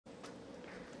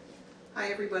Hi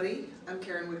everybody, I'm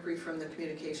Karen Whitgree from the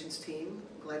communications team.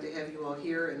 Glad to have you all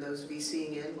here, and those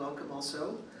VCing in, welcome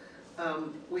also.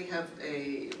 We have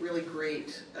a really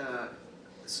great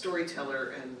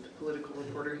storyteller and political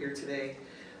reporter here today,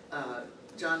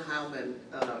 John Heilemann,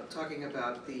 talking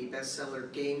about the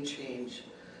bestseller Game Change,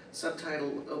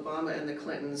 subtitled Obama and the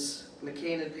Clintons,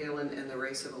 McCain and Palin and the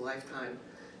Race of a Lifetime.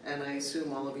 And I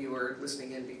assume all of you are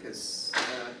listening in because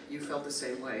you felt the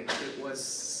same way. It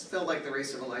felt like the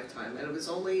race of a lifetime, and it was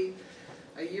only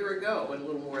a year ago and a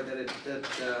little more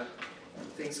that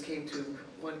things came to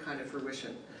one kind of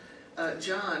fruition.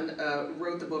 John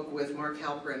wrote the book with Mark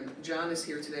Halperin. John is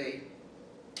here today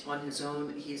on his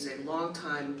own. He's a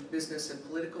longtime business and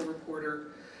political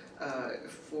reporter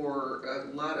for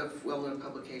a lot of well-known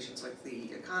publications like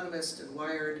The Economist and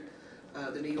Wired,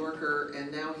 The New Yorker,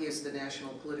 and now he is the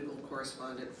national political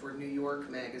correspondent for New York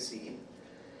Magazine.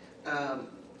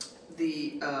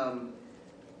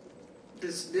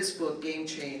 This book, Game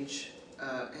Change,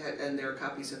 and there are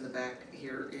copies in the back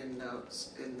here in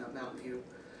Mountain View,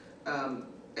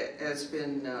 has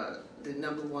been the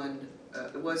number one.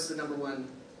 It was the number one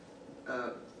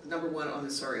on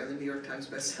the New York Times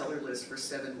bestseller list for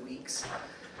 7 weeks,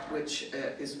 which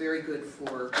is very good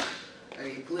for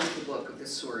a political book of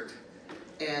this sort.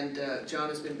 And John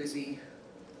has been busy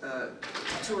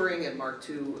touring, and Mark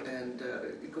too, and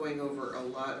going over a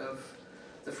lot of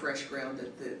the fresh ground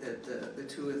that the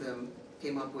two of them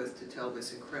came up with to tell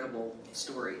this incredible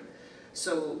story.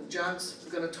 So John's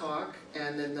going to talk,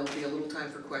 and then there'll be a little time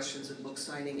for questions and book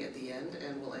signing at the end,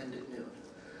 and we'll end at noon.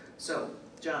 So,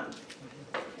 John.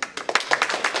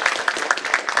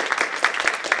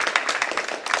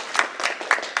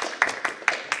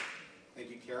 Thank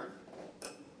you, Karen.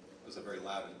 That was a very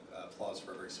loud applause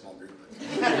for a very small group.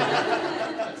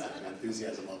 The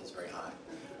enthusiasm level is very high.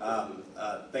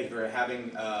 Thank you for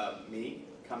having me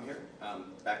come here.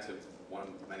 Back to one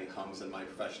of many hums in my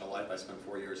professional life. I spent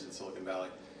 4 years in Silicon Valley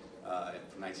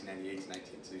from 1998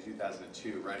 to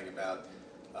 2002 writing about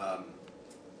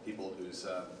people whose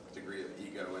degree of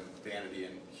ego and vanity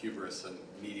and hubris and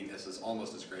neediness is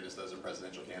almost as great as those of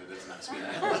presidential candidates, not speaking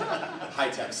of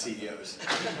high-tech CEOs.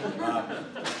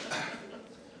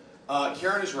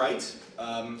 Karen is right.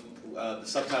 The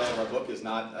subtitle of our book is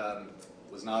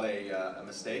was not a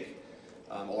mistake.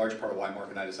 A large part of why Mark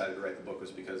and I decided to write the book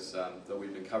was because though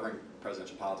we've been covering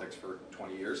presidential politics for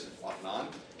 20 years, off and on,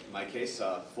 in my case,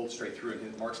 full straight through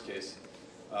in Mark's case,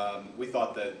 we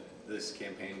thought that this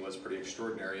campaign was pretty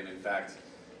extraordinary, and in fact,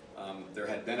 there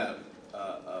had been a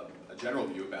general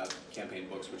view about campaign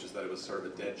books, which is that it was sort of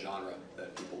a dead genre,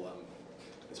 that people,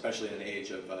 especially in an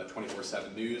age of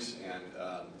 24/7 news and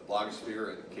the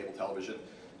blogosphere and cable television,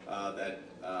 that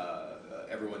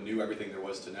everyone knew everything there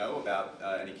was to know about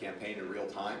any campaign in real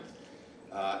time.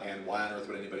 And why on earth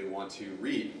would anybody want to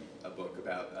read a book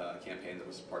about a campaign that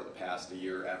was part of the past a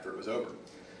year after it was over?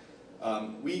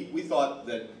 We thought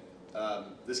that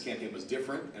this campaign was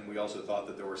different, and we also thought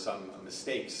that there were some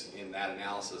mistakes in that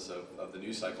analysis of the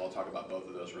news cycle. I'll talk about both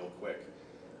of those real quick.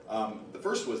 The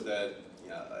first was that,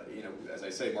 as I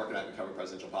say, Mark and I have been covering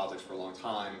presidential politics for a long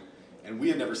time, and we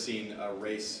had never seen a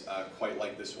race quite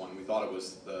like this one. We thought it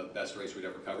was the best race we'd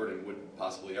ever covered and would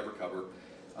possibly ever cover.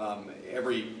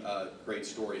 Every great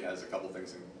story has a couple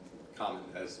things in common,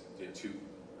 as two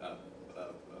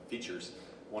features,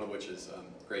 one of which is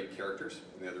great characters,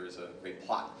 and the other is a great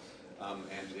plot.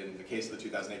 And in the case of the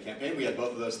 2008 campaign, we had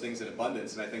both of those things in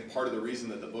abundance, and I think part of the reason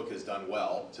that the book has done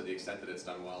well, to the extent that it's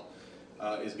done well,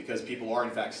 is because people are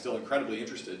in fact still incredibly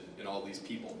interested in all these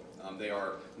people. They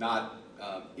are not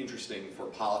interesting for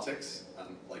politics,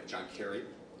 like John Kerry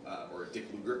or Dick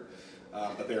Lugar,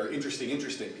 but they are interesting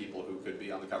people who could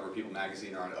be on the cover of People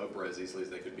magazine or on Oprah as easily as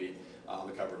they could be on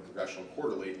the cover of Congressional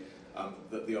Quarterly.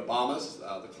 The Obamas,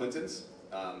 the Clintons,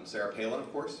 Sarah Palin,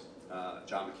 of course,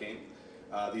 John McCain.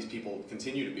 These people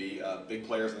continue to be big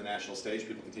players on the national stage.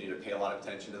 People continue to pay a lot of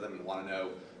attention to them and want to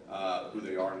know who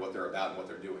they are and what they're about and what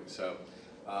they're doing. So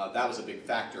that was a big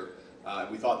factor.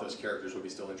 We thought those characters would be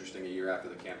still interesting a year after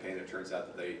the campaign. It turns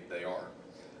out that they are.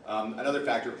 Another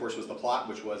factor, of course, was the plot,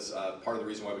 which was part of the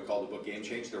reason why we called the book Game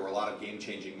Change. There were a lot of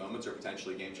game-changing moments, or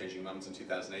potentially game-changing moments in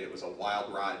 2008. It was a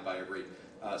wild ride by every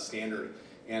standard.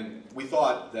 And we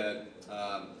thought that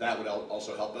that would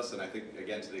also help us, and I think,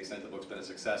 again, to the extent the book's been a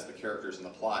success, the characters and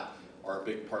the plot are a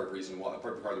big part of the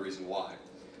reason why.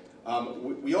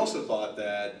 We also thought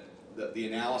that the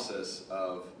analysis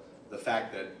of the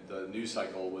fact that the news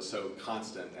cycle was so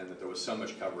constant and that there was so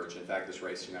much coverage, in fact this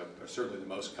race, certainly the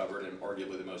most covered and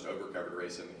arguably the most over-covered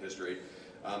race in history,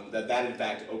 that in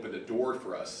fact opened a door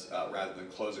for us rather than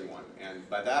closing one. And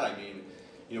by that I mean,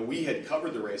 we had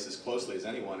covered the race as closely as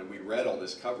anyone, and we read all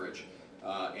this coverage.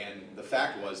 And the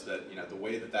fact was that the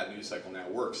way that news cycle now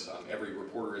works, every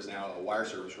reporter is now a wire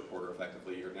service reporter.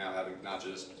 Effectively, you're now having not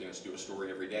just do a story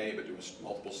every day, but do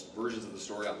multiple versions of the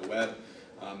story on the web.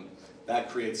 That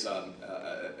creates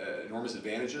enormous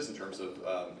advantages in terms of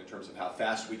how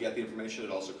fast we get the information.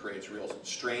 It also creates real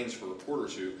strains for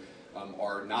reporters who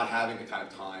are not having the kind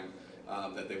of time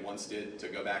that they once did to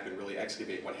go back and really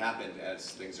excavate what happened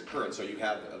as things occur. And so you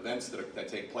have events that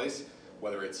take place,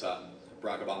 whether it's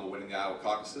Barack Obama winning the Iowa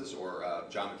caucuses or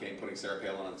John McCain putting Sarah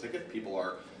Palin on the ticket. People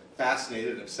are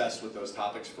fascinated and obsessed with those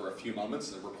topics for a few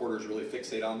moments, and the reporters really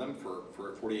fixate on them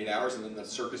for 48 hours, and then the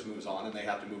circus moves on, and they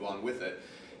have to move on with it.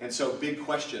 And so big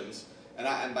questions,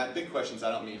 and by big questions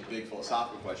I don't mean big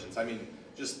philosophical questions, I mean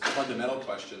just fundamental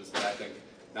questions that I think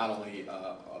not only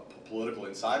political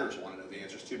insiders want to know the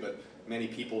answers to, but many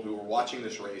people who were watching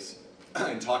this race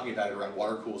and talking about it around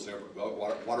water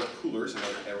coolers and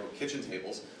over kitchen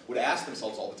tables would ask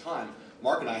themselves all the time.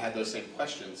 Mark and I had those same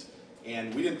questions,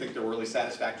 and we didn't think there were really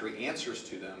satisfactory answers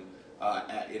to them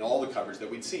in all the coverage that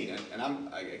we'd seen. And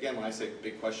again, when I say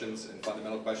big questions and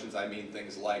fundamental questions, I mean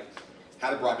things like, how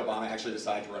did Barack Obama actually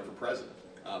decide to run for president?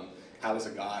 How was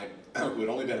a guy who had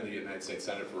only been in the United States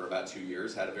Senate for about 2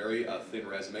 years, had a very thin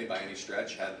resume by any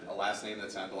stretch, had a last name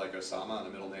that sounded like Osama and a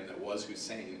middle name that was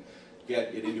Hussein,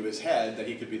 get it into his head that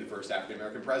he could be the first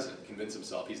African-American president, convince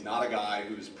himself. He's not a guy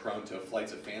who's prone to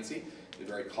flights of fancy. He's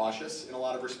very cautious in a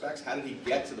lot of respects. How did he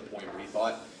get to the point where he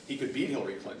thought he could beat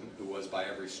Hillary Clinton, who was by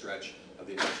every stretch of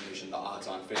the imagination the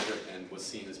odds-on favorite and was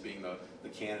seen as being the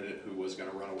candidate who was going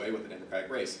to run away with the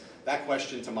Democratic race? That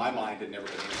question, to my mind, had never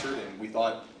been answered, and we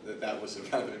thought that was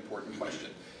kind of an important question.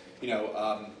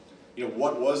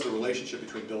 What was the relationship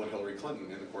between Bill and Hillary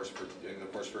Clinton in the course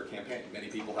of her campaign? Many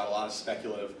people had a lot of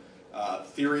speculative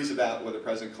theories about whether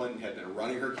President Clinton had been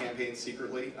running her campaign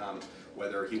secretly,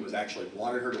 whether he was actually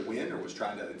wanted her to win or was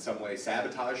trying to in some way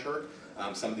sabotage her.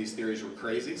 Some of these theories were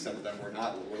crazy, some of them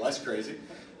were less crazy.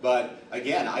 But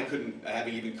again, I couldn't,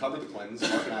 having even covered the Clintons,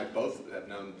 Mark and I both have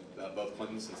known both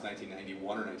Clintons since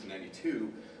 1991 or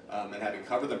 1992, and having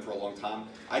covered them for a long time,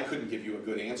 I couldn't give you a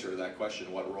good answer to that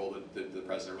question, what role did the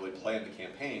president really play in the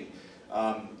campaign?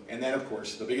 And then, of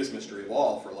course, the biggest mystery of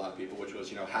all for a lot of people, which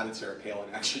was, how did Sarah Palin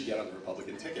actually get on the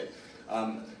Republican ticket?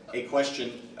 A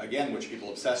question, again, which people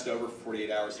obsessed over for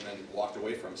 48 hours and then walked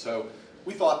away from. So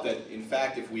we thought that, in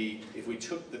fact, if we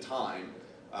took the time,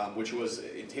 which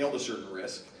entailed a certain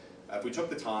risk, if we took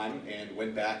the time and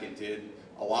went back and did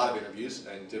a lot of interviews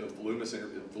and did a voluminous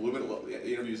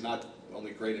interviews, not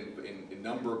only great in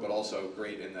number, but also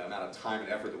great in the amount of time and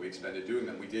effort that we expended doing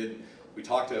them. We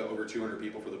talked to over 200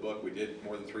 people for the book. We did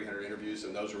more than 300 interviews,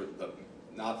 and those were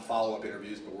not follow-up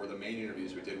interviews, but were the main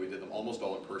interviews we did. We did them almost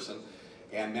all in person,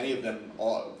 and many of them,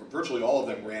 virtually all of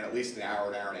them, ran at least an hour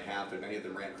and a half, and many of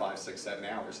them ran 5, 6, 7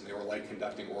 hours, and they were like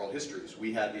conducting oral histories.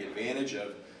 We had the advantage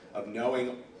of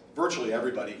knowing virtually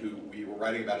everybody who we were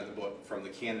writing about in the book, from the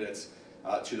candidates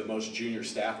to the most junior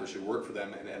staffers who worked for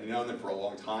them, and known them for a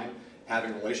long time,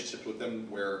 having relationships with them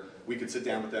where we could sit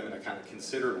down with them in a kind of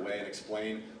considered way and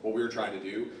explain what we were trying to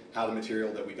do, how the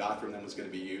material that we got from them was going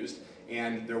to be used.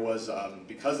 And there was,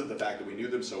 because of the fact that we knew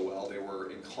them so well, they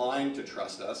were inclined to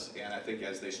trust us, and I think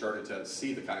as they started to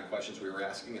see the kind of questions we were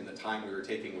asking and the time we were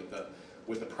taking with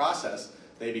the process,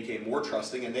 they became more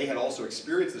trusting, and they had also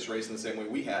experienced this race in the same way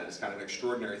we had. It's kind of an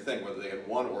extraordinary thing, whether they had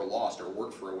won or lost, or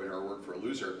worked for a winner or worked for a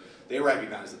loser. They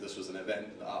recognized that this was an event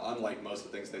unlike most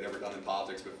of the things they'd ever done in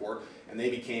politics before, and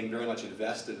they became very much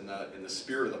invested in the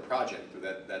spirit of the project,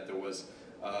 that there was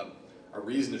a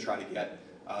reason to try to get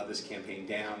this campaign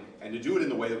down, and to do it in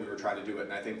the way that we were trying to do it.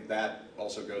 And I think that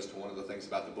also goes to one of the things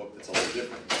about the book that's a little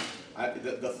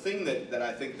different. The thing that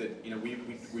I think that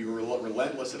we were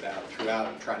relentless about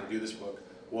throughout trying to do this book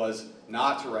was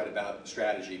not to write about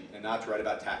strategy, and not to write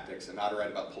about tactics, and not to write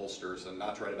about pollsters, and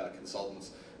not to write about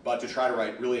consultants, but to try to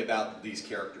write really about these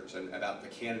characters, and about the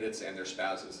candidates and their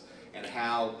spouses, and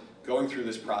how going through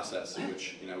this process,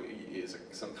 which is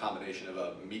some combination of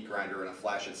a meat grinder and a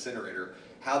flash incinerator,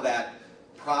 how that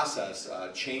process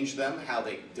changed them, how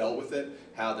they dealt with it,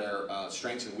 how their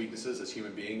strengths and weaknesses as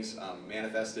human beings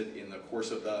manifested in the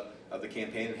course of the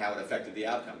campaign, and how it affected the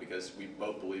outcome, because we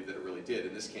both believe that it really did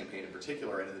in this campaign in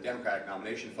particular, and in the Democratic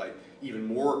nomination fight even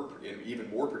more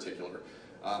particular.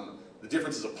 The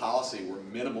differences of policy were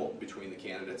minimal between the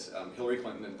candidates. Hillary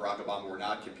Clinton and Barack Obama were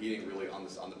not competing really on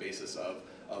the basis of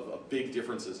big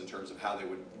differences in terms of how they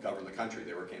would govern the country.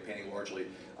 They were campaigning largely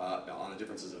on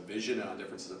differences of vision, and on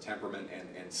differences of temperament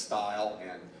and style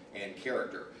and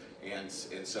character. And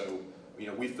so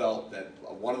we felt that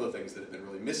one of the things that had been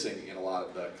really missing in a lot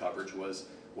of the coverage was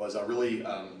was a really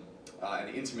an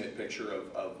intimate picture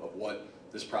of what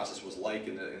this process was like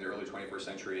in the early 21st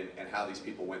century and how these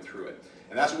people went through it.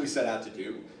 And that's what we set out to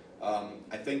do.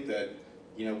 I think that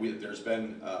there's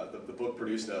been, the book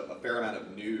produced a fair amount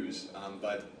of news,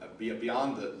 but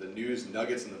beyond the news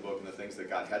nuggets in the book and the things that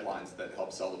got headlines that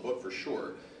helped sell the book for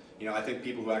sure, I think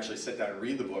people who actually sit down and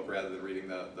read the book rather than reading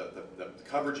the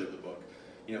coverage of the book,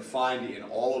 find in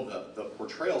all of the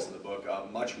portrayals in the book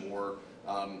much more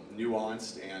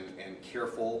nuanced and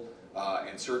careful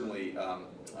and certainly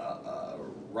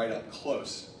right up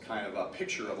close kind of a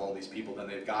picture of all these people than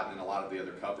they've gotten in a lot of the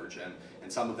other coverage.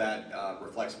 And some of that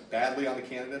reflects badly on the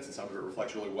candidates, and some of it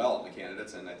reflects really well on the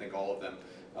candidates, and I think all of them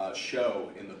show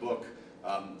in the book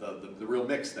the real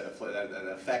mix that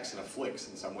affects and afflicts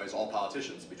in some ways all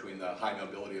politicians, between the high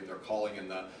nobility of their calling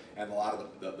and a lot of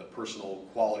the personal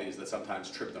qualities that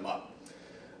sometimes trip them up.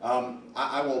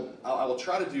 I will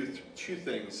try to do two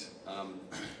things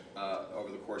over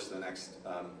the course of the next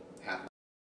half hour,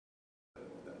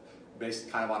 based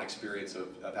kind of on experience of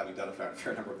having done a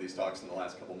fair number of these talks in the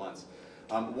last couple months.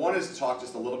 One is to talk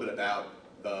just a little bit about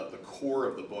the core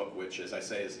of the book, which, as I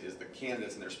say, is the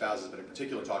candidates and their spouses, but in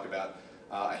particular talk about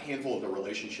a handful of the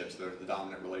relationships, the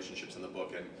dominant relationships in the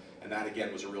book, and that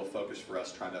again was a real focus for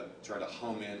us, trying to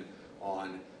home in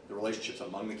on the relationships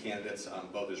among the candidates,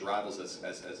 both as rivals,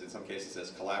 as in some cases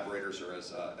as collaborators or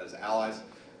as allies,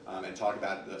 and talk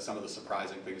about some of the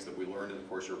surprising things that we learned in the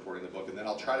course of reporting the book. And then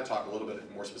I'll try to talk a little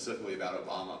bit more specifically about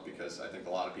Obama, because I think a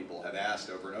lot of people have asked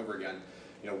over and over again,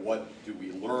 what do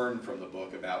we learn from the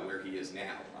book about where he is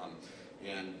now?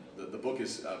 And the book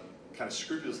is kind of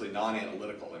scrupulously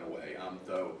non-analytical in a way,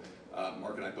 though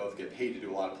Mark and I both get paid to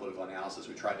do a lot of political analysis.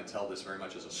 We tried to tell this very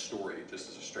much as a story, just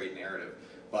as a straight narrative.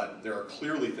 But there are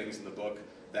clearly things in the book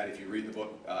that if you read the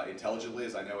book intelligently,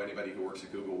 as I know anybody who works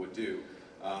at Google would do,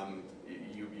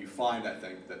 you find, I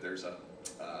think, that there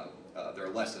are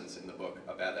lessons in the book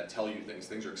about that tell you things.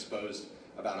 Things are exposed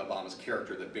about Obama's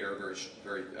character that bear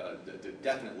very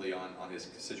definitely on his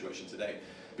situation today.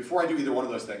 Before I do either one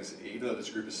of those things, even though this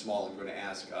group is small, I'm going to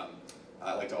ask,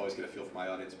 I like to always get a feel for my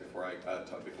audience before we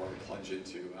plunge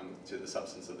into to the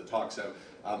substance of the talk. So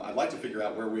I'd like to figure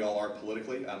out where we all are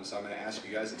politically. So I'm going to ask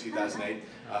you guys in 2008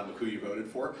 who you voted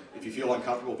for. If you feel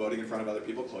uncomfortable voting in front of other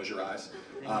people, close your eyes.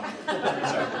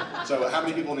 So how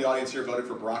many people in the audience here voted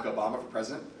for Barack Obama for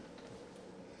president?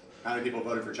 How many people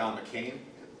voted for John McCain?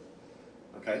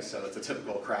 Okay, so that's a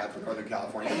typical crowd from Northern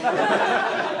California.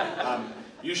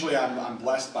 Usually I'm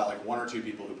blessed by like one or two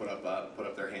people who put up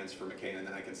their hands for McCain, and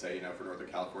then I can say, for Northern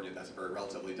California, that's a very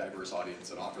relatively diverse audience,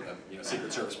 and offer them,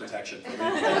 Secret Service protection.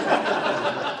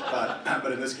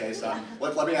 But in this case,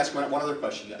 let me ask one other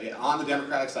question. On the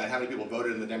Democratic side, how many people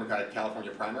voted in the Democratic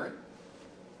California primary?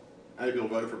 How many people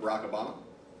voted for Barack Obama?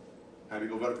 How many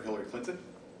people voted for Hillary Clinton?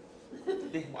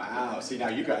 Wow, see now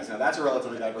you guys, that's a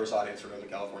relatively diverse audience from Northern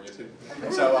California too.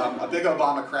 So a big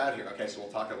Obama crowd here. Okay, so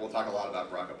we'll talk a lot about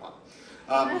Barack Obama.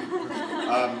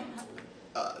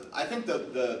 I think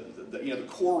the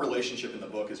core relationship in the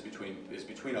book is between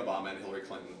Obama and Hillary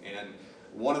Clinton, and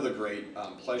one of the great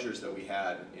pleasures that we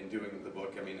had in doing the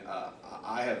book.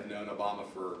 I have known Obama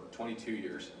for 22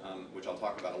 years, which I'll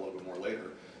talk about a little bit more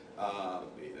later.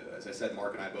 As I said,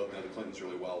 Mark and I both know the Clintons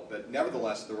really well, but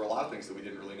nevertheless, there were a lot of things that we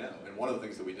didn't really know. And one of the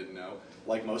things that we didn't know,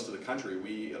 like most of the country,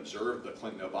 we observed the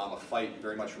Clinton-Obama fight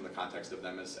very much from the context of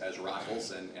them as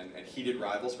rivals, and heated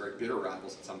rivals, very bitter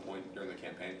rivals at some point during the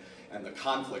campaign. And the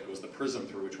conflict was the prism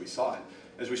through which we saw it.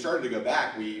 As we started to go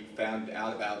back, we found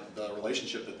out about the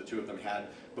relationship that the two of them had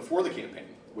before the campaign,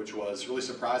 which was really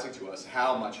surprising to us,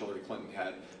 how much Hillary Clinton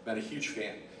had been a huge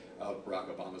fan of Barack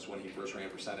Obama's when he first ran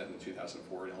for Senate in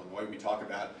 2004 in Illinois. We talk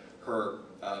about her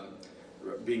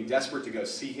being desperate to go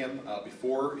see him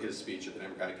before his speech at the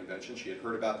Democratic Convention. She had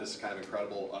heard about this kind of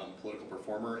incredible political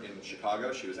performer in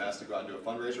Chicago. She was asked to go out and do a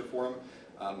fundraiser for him.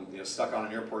 Stuck on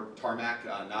an airport tarmac,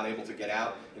 not able to get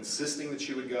out, insisting that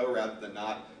she would go rather than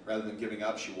giving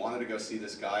up. She wanted to go see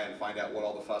this guy and find out what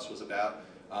all the fuss was about.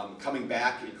 Coming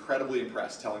back incredibly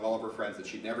impressed, telling all of her friends that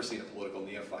she'd never seen a political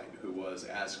neophyte who was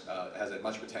has as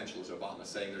much potential as Obama,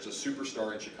 saying there's a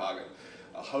superstar in Chicago,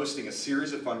 hosting a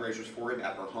series of fundraisers for him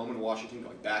at her home in Washington,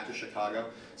 going back to Chicago,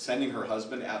 sending her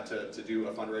husband out to do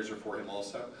a fundraiser for him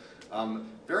also.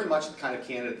 Very much the kind of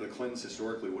candidate the Clintons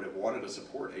historically would have wanted to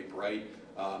support, a bright,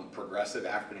 progressive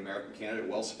African-American candidate,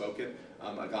 well-spoken,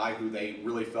 a guy who they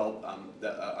really felt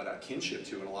a kinship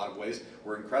to in a lot of ways.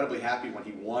 Were incredibly happy when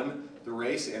he won the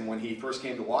race, and when he first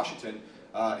came to Washington,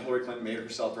 Hillary Clinton made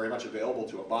herself very much available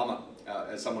to Obama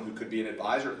as someone who could be an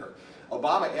advisor to her.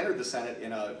 Obama entered the Senate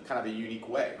in a kind of a unique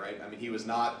way, right? I mean, he was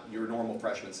not your normal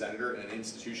freshman senator in an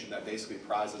institution that basically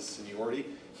prizes seniority.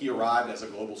 He arrived as a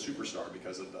global superstar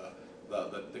because of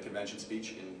the convention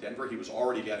speech in Denver. He was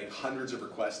already getting hundreds of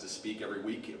requests to speak every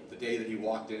week the day that he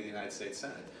walked into the United States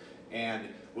Senate, and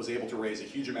was able to raise a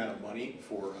huge amount of money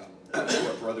for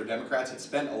other Democrats. Had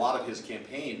spent a lot of his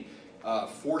campaign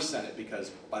for Senate,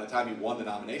 because by the time he won the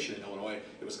nomination in Illinois,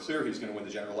 it was clear he was going to win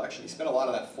the general election. He spent a lot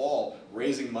of that fall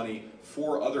raising money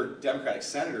for other Democratic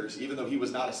senators, even though he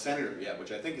was not a senator yet,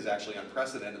 which I think is actually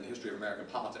unprecedented in the history of American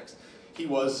politics. He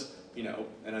was, you know,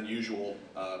 an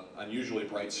unusually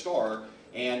bright star,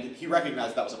 and he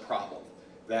recognized that was a problem.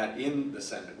 That in the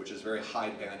Senate, which is a very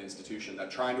high-band institution,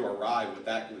 that trying to arriving with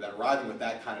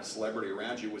that kind of celebrity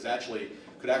around you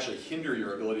could actually hinder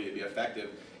your ability to be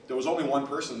effective. There was only one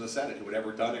person in the Senate who had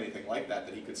ever done anything like that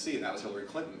he could see, and that was Hillary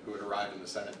Clinton, who had arrived in the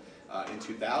Senate in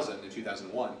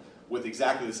 2001, with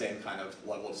exactly the same kind of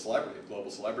level of celebrity,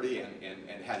 global celebrity,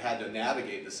 and had to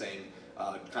navigate the same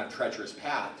kind of treacherous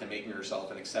path to making herself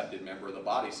an accepted member of the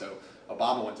body. So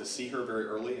Obama went to see her very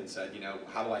early and said, you know,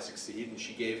 how do I succeed? And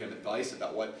she gave him advice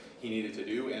about what he needed to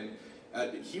do.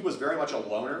 And he was very much a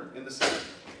loner in the Senate,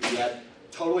 yet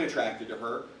totally attracted to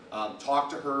her.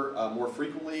 Talked to her more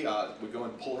frequently, would go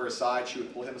and pull her aside. She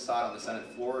would pull him aside on the Senate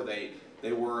floor.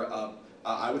 They were,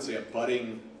 I would say, a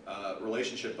budding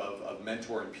relationship of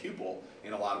mentor and pupil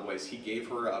in a lot of ways. He gave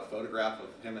her a photograph of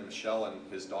him and Michelle and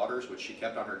his daughters, which she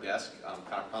kept on her desk,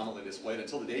 kind of prominently displayed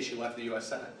until the day she left the U.S.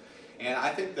 Senate. And I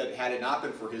think that had it not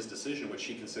been for his decision, which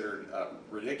she considered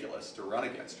ridiculous, to run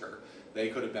against her, they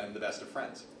could have been the best of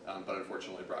friends. But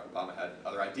unfortunately, Barack Obama had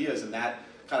other ideas, and that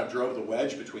kind of drove the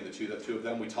wedge between the two of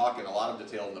them. We talk in a lot of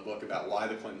detail in the book about why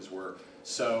the Clintons were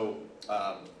so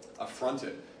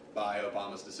affronted by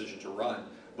Obama's decision to run.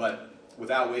 But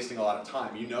without wasting a lot of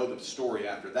time, you know the story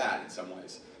after that in some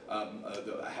ways,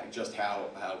 just how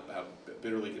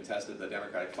bitterly contested the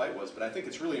Democratic fight was. But I think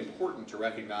it's really important to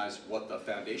recognize what the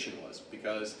foundation was,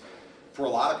 because for a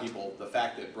lot of people, the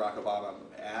fact that Barack Obama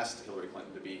asked Hillary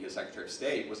Clinton to be his Secretary of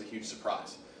State was a huge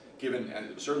surprise. And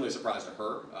it was certainly a surprise to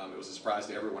her. It was a surprise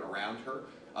to everyone around her.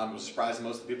 It was a surprise to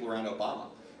most of the people around Obama.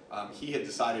 He had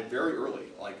decided very early,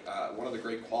 one of the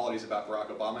great qualities about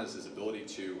Barack Obama is his ability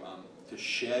to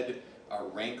shed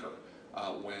rancor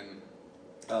when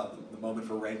the moment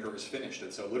for rancor is finished.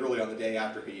 And so literally on the day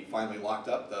after he finally locked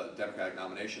up the Democratic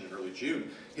nomination in early June,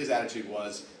 his attitude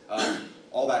was,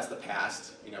 all that's the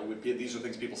past. You know, these are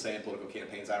things people say in political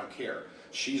campaigns. I don't care.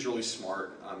 She's really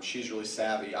smart. She's really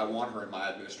savvy. I want her in my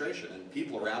administration. And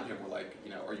people around him were like, you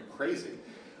know, are you crazy?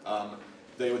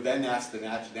 They would then ask the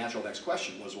natural next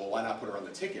question was, well, why not put her on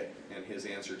the ticket? And his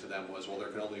answer to them was, well,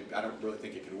 I don't really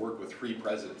think it can work with 3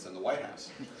 presidents in the White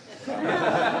House,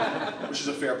 which is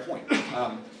a fair point.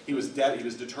 He was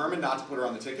determined not to put her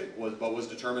on the ticket, but was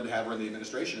determined to have her in the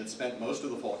administration, and spent most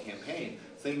of the fall campaign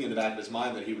thinking in the back of his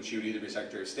mind that she would either be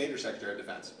Secretary of State or Secretary of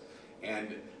Defense.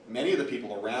 And many of the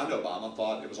people around Obama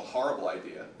thought it was a horrible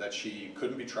idea, that she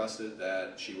couldn't be trusted,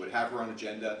 that she would have her own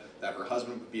agenda, that her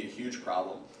husband would be a huge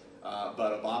problem.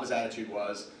 But Obama's attitude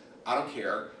was, I don't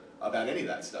care about any of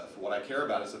that stuff. What I care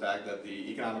about is the fact that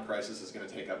the economic crisis is going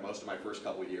to take up most of my first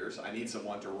couple of years. I need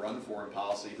someone to run foreign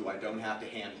policy who I don't have to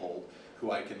handhold,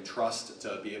 who I can trust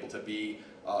to be able to be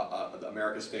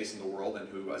America's face in the world, and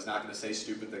who is not going to say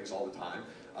stupid things all the time.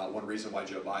 One reason why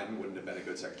Joe Biden wouldn't have been a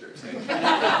good Secretary of State.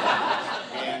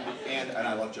 and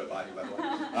I love Joe Biden, by the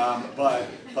way.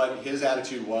 But his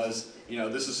attitude was, you know,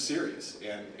 this is serious,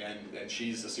 and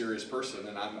she's a serious person,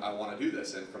 and I want to do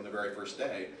this. And from the very first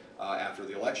day after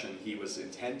the election, he was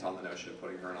intent on the notion of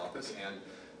putting her in office. And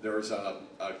there's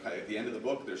at the end of the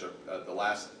book, there's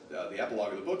the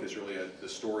epilogue of the book is really the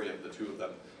story of the two of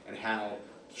them, and how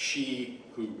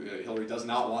Hillary does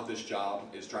not want this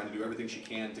job, is trying to do everything she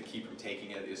can to keep from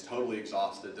taking it, is totally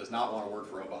exhausted, does not want to work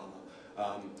for Obama,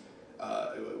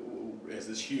 has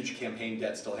this huge campaign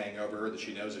debt still hanging over her that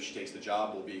she knows if she takes the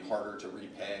job will be harder to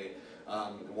repay,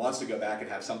 wants to go back and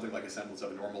have something like a semblance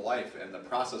of a normal life, and the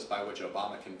process by which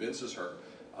Obama convinces her,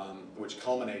 which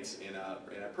culminates in a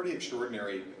pretty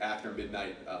extraordinary after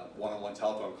midnight one-on-one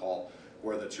telephone call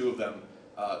where the two of them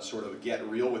sort of get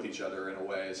real with each other in a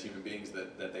way as human beings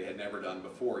that they had never done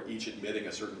before, each admitting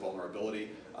a certain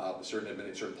vulnerability,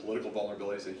 certain political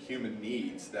vulnerabilities and human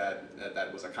needs that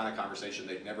was a kind of conversation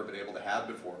they'd never been able to have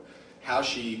before. How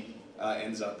she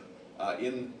ends up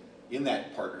in in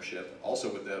that partnership,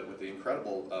 also with the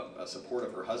incredible support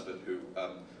of her husband, who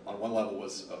on one level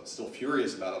was still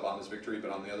furious about Obama's victory, but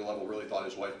on the other level really thought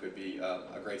his wife could be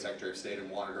a great Secretary of State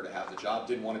and wanted her to have the job,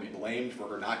 didn't want to be blamed for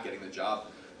her not getting the job.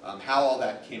 How all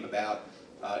that came about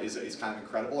is kind of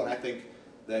incredible, and I think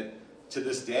that to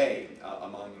this day,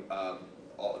 among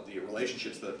all the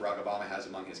relationships that Barack Obama has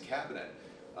among his cabinet,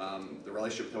 the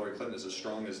relationship with Hillary Clinton is as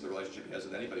strong as the relationship he has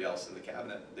with anybody else in the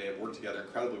cabinet. They have worked together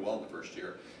incredibly well in the first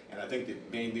year, and I think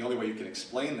the only way you can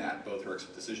explain that, both her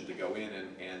decision to go in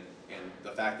and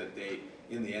the fact that they,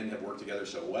 in the end, have worked together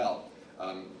so well,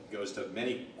 goes to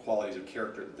many qualities of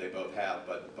character that they both have,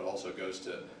 but also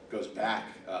goes back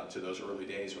to those early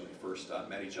days when they first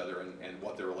met each other and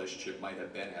what their relationship might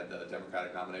have been had the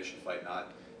Democratic nomination fight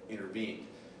not intervened.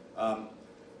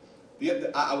 We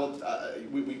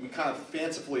kind of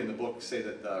fancifully in the book say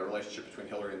that the relationship between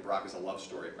Hillary and Barack is a love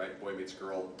story, right? Boy meets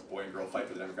girl, boy and girl fight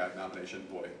for the Democratic nomination,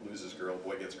 boy loses girl,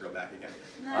 boy gets girl back again.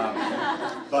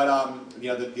 You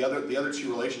know, the other two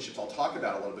relationships I'll talk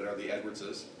about a little bit are the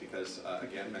Edwardses, because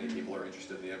again, many people are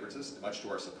interested in the Edwardses, much to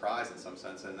our surprise in some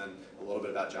sense, and then a little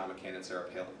bit about John McCain and Sarah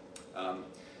Palin.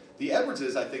 The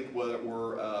Edwardses, I think,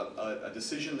 were a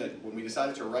decision that when we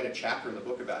decided to write a chapter in the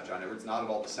book about John Edwards, not at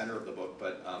all the center of the book,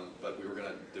 but we were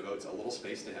going to devote a little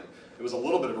space to him. It was a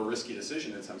little bit of a risky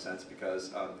decision in some sense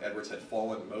because Edwards had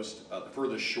fallen the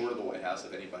furthest short of the White House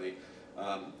of anybody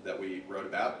that we wrote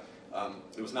about.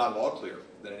 It was not at all clear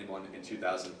that anyone in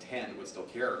 2010 would still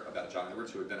care about John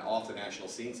Edwards, who had been off the national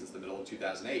scene since the middle of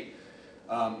 2008.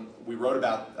 We wrote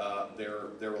about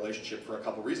their relationship for a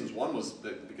couple reasons. One was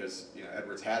that because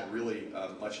Edwards had really,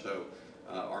 much though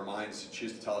our minds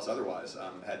choose to tell us otherwise,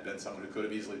 had been someone who could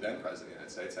have easily been president of the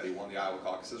United States. Had he won the Iowa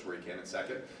caucuses where he came in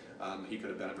second, he could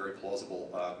have been a very plausible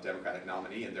Democratic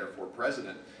nominee and therefore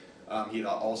president. He had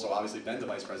also obviously been the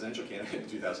vice presidential candidate in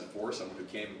 2004, someone who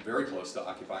came very close to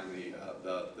occupying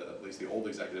at least the old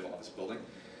executive office building.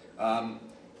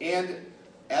 And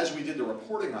as we did the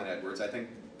reporting on Edwards, I think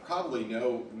probably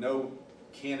no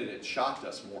candidate shocked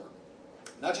us more.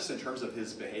 Not just in terms of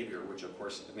his behavior, which of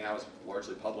course now is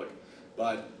largely public,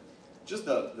 but just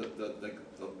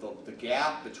the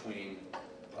gap between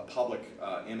a public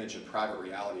image and private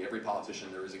reality. Every politician,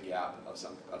 there is a gap of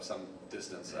some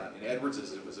distance. In Edwards,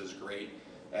 it was as great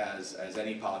as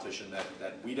any politician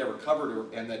that we'd ever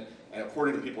covered, and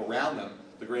according to people around them,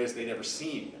 the greatest they'd ever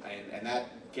seen. And that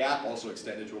gap also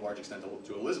extended to a large extent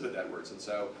to Elizabeth Edwards. And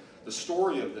so the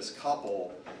story of this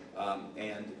couple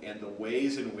and the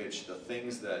ways in which the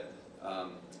things that,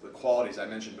 the qualities I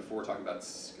mentioned before, talking about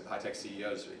high-tech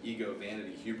CEOs, ego,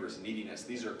 vanity, hubris, neediness,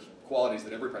 these are qualities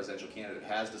that every presidential candidate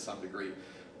has to some degree,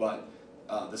 but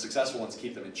the successful ones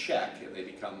keep them in check and they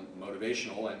become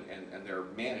motivational and they're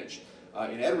managed.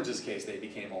 In Edwards' case, they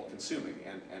became all-consuming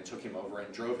and took him over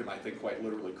and drove him, I think, quite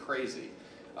literally crazy.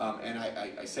 And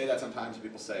I say that sometimes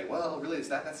people say, well, really,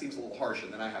 that seems a little harsh,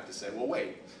 and then I have to say, well,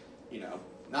 wait,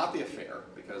 not the affair,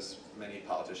 because many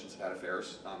politicians have had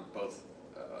affairs, both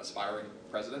aspiring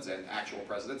presidents and actual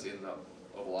presidents in the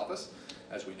Oval Office,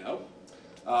 as we know.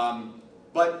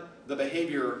 But the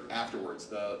behavior afterwards,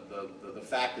 the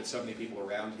fact that so many people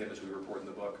around him, as we report in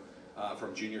the book,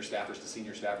 from junior staffers to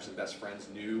senior staffers and best friends,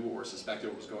 knew or suspected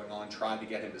what was going on, tried to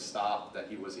get him to stop, that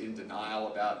he was in denial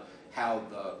about how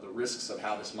the risks of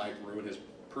how this might ruin his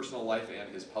personal life and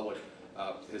his public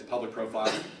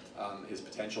profile, his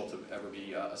potential to ever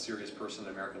be a serious person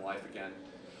in American life again.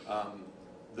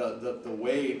 The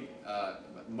way,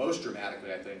 most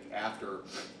dramatically, I think, after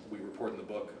we report in the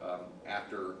book,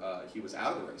 after he was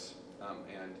out of the race,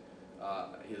 and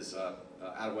his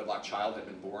out-of-wedlock child had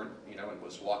been born, and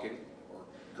was walking or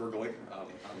gurgling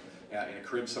in a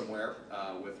crib somewhere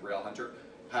with Rielle Hunter,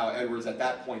 how Edwards at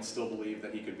that point still believed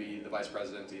that he could be the vice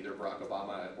president, either Barack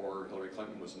Obama or Hillary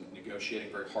Clinton, was negotiating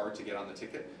very hard to get on the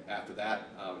ticket. After that,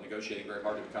 negotiating very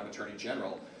hard to become Attorney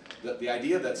General. The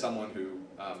idea that someone who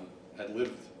had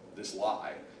lived this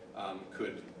lie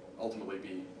could ultimately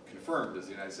be confirmed as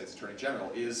the United States Attorney General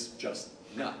is just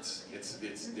nuts. It's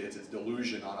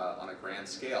delusion on a grand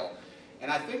scale.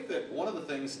 And I think that one of the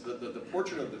things, the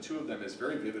portrait of the two of them is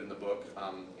very vivid in the book,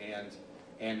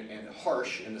 and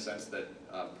harsh in the sense that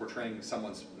portraying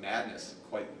someone's madness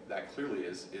quite that clearly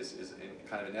is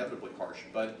kind of inevitably harsh.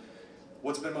 But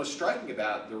what's been most striking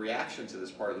about the reaction to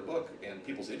this part of the book and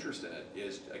people's interest in it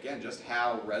is, again, just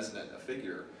how resonant a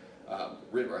figure,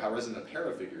 or how resonant a pair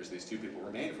of figures these two people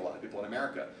remain for a lot of people in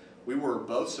America. We were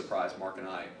both surprised, Mark and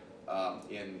I,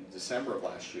 in December of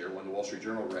last year when the Wall Street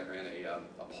Journal ran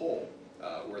a poll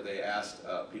where they asked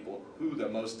people who the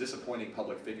most disappointing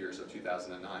public figures of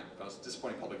 2009, most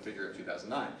disappointing public figure of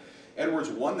 2009. Edwards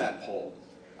won that poll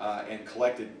and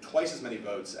collected twice as many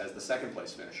votes as the second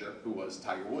place finisher, who was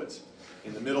Tiger Woods,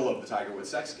 in the middle of the Tiger Woods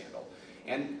sex scandal.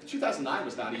 And 2009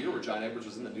 was not a year where John Edwards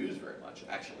was in the news very much,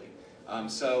 actually.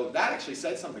 So that actually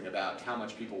said something about how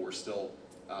much people were still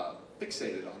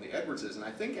fixated on the Edwardses. And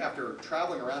I think after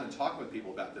traveling around and talking with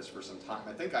people about this for some time,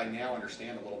 I think I now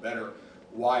understand a little better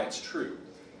why it's true.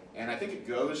 And I think it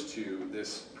goes to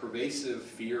this pervasive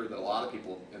fear that a lot of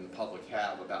people in the public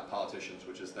have about politicians,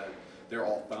 which is that they're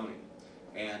all phony.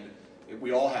 And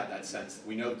we all have that sense.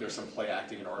 We know that there's some play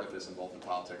acting and artifice involved in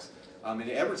politics. In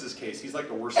Edwards' case, he's like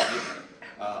the worst nightmare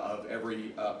of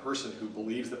every person who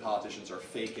believes that politicians are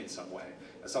fake in some way.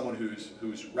 As someone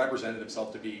who's represented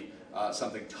himself to be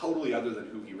something totally other than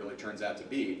who he really turns out to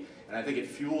be. And I think it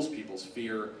fuels people's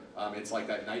fear. It's like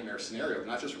that nightmare scenario,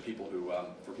 not just for people who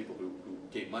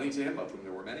gave money to him, of whom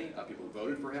there were many, people who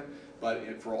voted for him,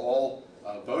 but for all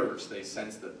voters, they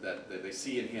sense that they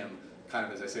see in him kind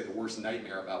of, as I say, the worst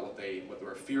nightmare about what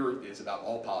their fear is about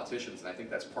all politicians. And I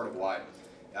think that's part of why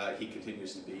he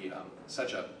continues to be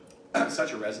such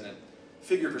a resonant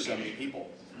figure for so many people.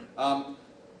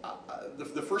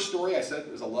 The first story I said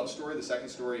is a love story. The second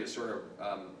story is sort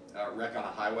of a wreck on a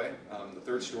highway. The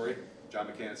third story, John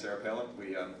McCain and Sarah Palin,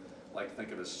 we like to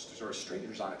think of as sort of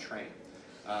strangers on a train.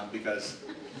 Because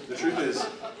the truth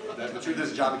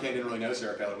is John McCain didn't really know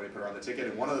Sarah Palin when he put her on the ticket.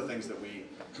 And one of the things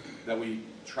that we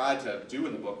tried to do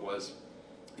in the book was,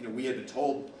 we had been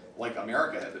told, like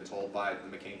America had been told by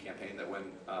the McCain campaign, that when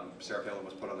Sarah Palin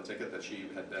was put on the ticket, that she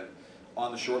had been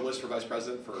on the short list for vice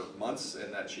president for months,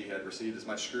 and that she had received as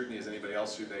much scrutiny as anybody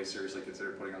else who they seriously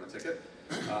considered putting on the ticket.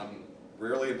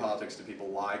 Rarely in politics do people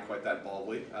lie quite that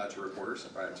baldly to reporters,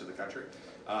 right, to the country.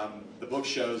 The book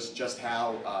shows just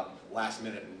how last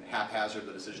minute and haphazard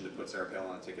the decision to put Sarah Palin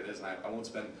on the ticket is, and I won't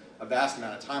spend a vast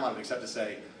amount of time on it except to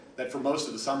say that for most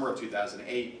of the summer of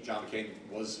 2008, John McCain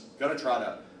was going to try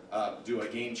to do a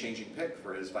game-changing pick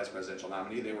for his vice presidential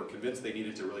nominee. They were convinced they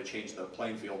needed to really change the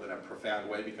playing field in a profound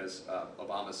way because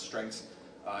Obama's strengths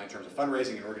in terms of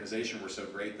fundraising and organization were so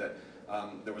great that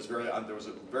there was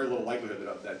a very little likelihood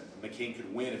that McCain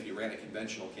could win if he ran a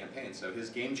conventional campaign. So his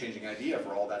game-changing idea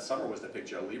for all that summer was to pick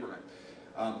Joe Lieberman,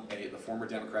 the former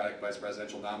Democratic vice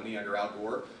presidential nominee under Al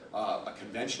Gore, a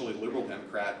conventionally liberal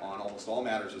Democrat on almost all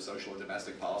matters of social and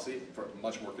domestic policy,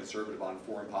 much more conservative on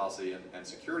foreign policy and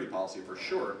security policy for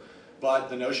sure. But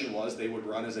the notion was they would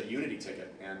run as a unity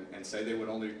ticket and say they would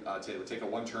only take a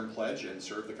one-term pledge and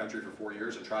serve the country for 4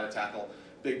 years and try to tackle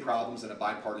big problems in a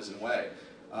bipartisan way.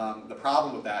 The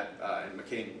problem with that, and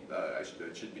McCain,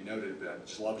 it should be noted,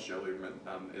 just loves Joe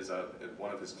Lieberman, is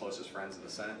one of his closest friends in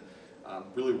the Senate.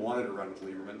 Really wanted to run with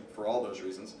Lieberman for all those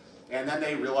reasons. And then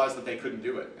they realized that they couldn't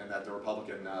do it, and that the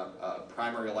Republican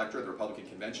primary electorate, the Republican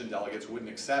convention delegates, wouldn't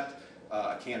accept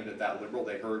a candidate that liberal.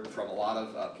 They heard from a lot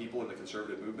of people in the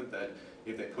conservative movement that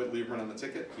if they put Lieberman on the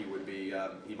ticket,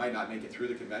 he might not make it through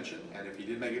the convention, and if he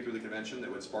did make it through the convention,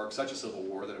 it would spark such a civil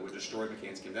war that it would destroy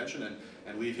McCain's convention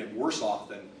and leave him worse off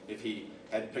than if he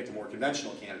had picked a more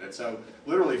conventional candidate. So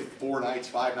literally 5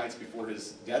 nights before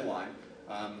his deadline,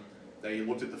 they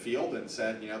looked at the field and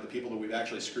said, the people that we've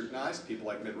actually scrutinized, people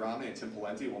like Mitt Romney and Tim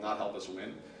Pawlenty, will not help us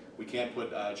win. We can't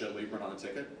put Joe Lieberman on the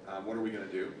ticket. What are we going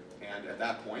to do? And at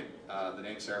that point, the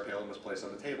name Sarah Palin was placed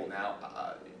on the table. Now,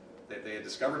 they had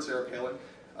discovered Sarah Palin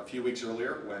a few weeks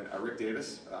earlier when Rick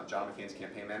Davis, John McCain's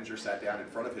campaign manager, sat down in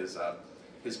front of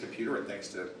his computer, and thanks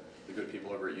to the good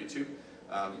people over at YouTube,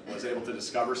 was able to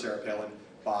discover Sarah Palin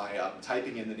by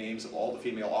typing in the names of all the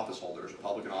female office holders,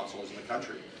 Republican office holders in the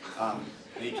country.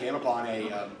 And he came upon a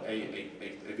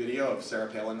video of Sarah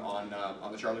Palin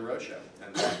on the Charlie Rose show,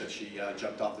 and thought that she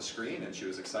jumped off the screen and she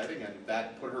was exciting, and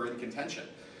that put her in contention.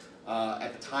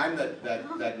 At the time that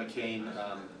McCain,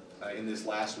 in this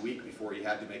last week before he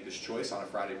had to make this choice on a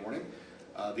Friday morning,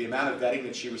 the amount of vetting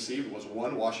that she received was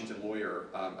one Washington lawyer,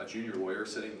 a junior lawyer,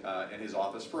 sitting in his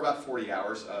office for about 40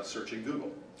 hours searching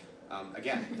Google.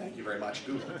 Again, thank you very much,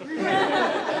 Google.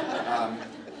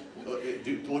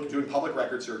 Doing public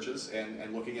record searches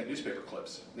and looking at newspaper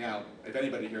clips. Now, if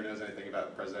anybody here knows anything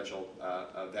about presidential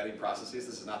vetting processes,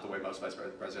 this is not the way most vice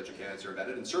presidential candidates are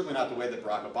vetted, and certainly not the way that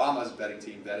Barack Obama's vetting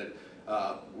team vetted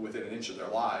within an inch of their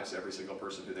lives every single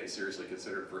person who they seriously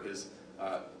considered for his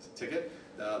ticket.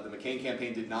 The McCain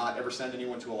campaign did not ever send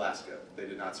anyone to Alaska. They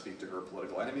did not speak to her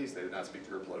political enemies. They did not speak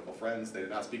to her political friends. They did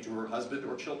not speak to her husband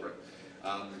or children.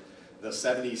 The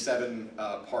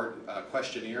 77-part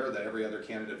questionnaire that every other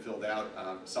candidate filled out,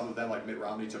 some of them, like Mitt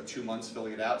Romney, took 2 months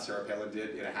filling it out. Sarah Palin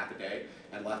did in a half a day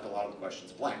and left a lot of the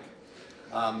questions blank.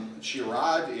 She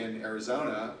arrived in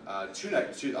Arizona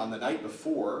on the night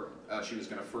before she was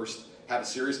going to first have a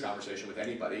serious conversation with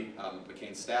anybody,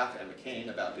 McCain's staff and McCain,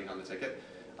 about being on the ticket.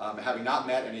 Having not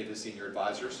met any of his senior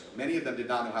advisors, many of them did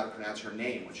not know how to pronounce her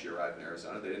name when she arrived in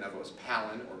Arizona. They didn't know if it was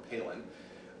Palin or Palin.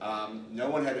 No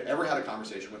one had ever had a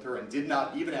conversation with her, and did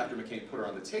not, even after McCain put her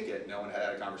on the ticket, no one had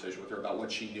had a conversation with her about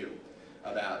what she knew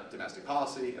about domestic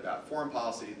policy, about foreign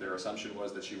policy. Their assumption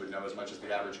was that she would know as much as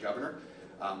the average governor.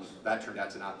 That turned out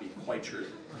to not be quite true.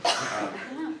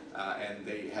 And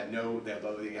they had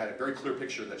although they had a very clear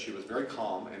picture that she was very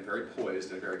calm and very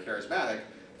poised and very charismatic,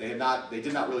 they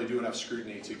did not really do enough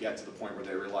scrutiny to get to the point where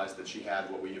they realized that she had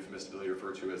what we euphemistically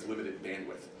refer to as limited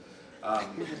bandwidth.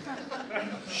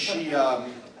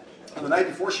 On the night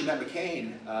before she met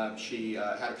McCain, she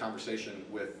had a conversation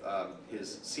with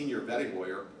his senior vetting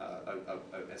lawyer,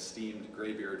 an esteemed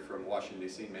graybeard from Washington,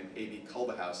 D.C., named A.B.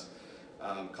 Culbahouse.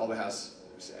 Culbahouse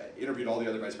interviewed all the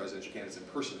other vice presidential candidates in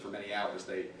person for many hours.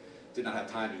 They did not have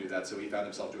time to do that, so he found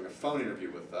himself doing a phone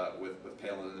interview with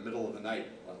Palin in the middle of the night,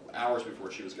 hours before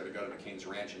she was going to go to McCain's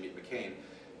ranch and meet McCain.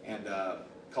 And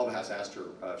Culbahouse asked her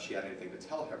if she had anything to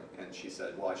tell him, and she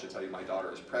said, well, I should tell you my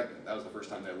daughter is pregnant. That was the first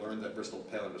time they learned that Bristol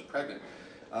Palin was pregnant.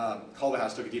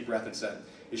 Culbahouse took a deep breath and said,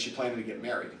 is she planning to get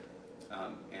married?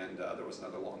 There was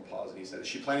another long pause, and he said, is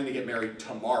she planning to get married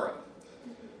tomorrow?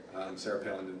 Sarah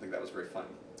Palin didn't think that was very funny.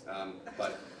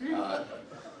 But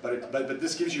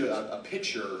this gives you a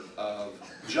picture of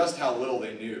just how little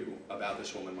they knew about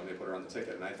this woman when they put her on the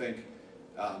ticket. And I think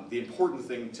the important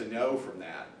thing to know from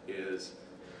that is,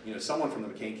 someone from the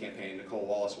McCain campaign, Nicole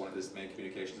Wallace, one of his main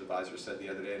communications advisors, said the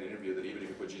other day in an interview that even if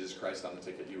you put Jesus Christ on the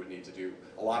ticket, you would need to do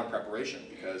a lot of preparation,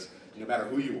 because no matter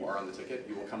who you are on the ticket,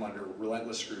 you will come under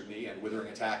relentless scrutiny and withering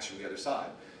attacks from the other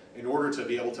side. In order to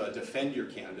be able to defend your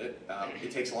candidate, it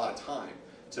takes a lot of time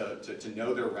to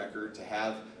know their record, to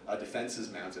have defenses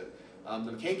mounted.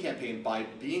 The McCain campaign, by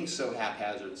being so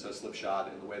haphazard and so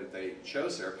slipshod in the way that they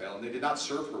chose Sarah Palin, they did not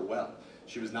serve her well.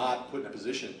 She was not put in a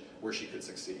position where she could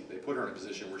succeed. They put her in a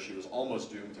position where she was almost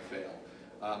doomed to fail.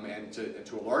 And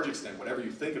to a large extent, whatever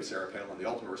you think of Sarah Palin, the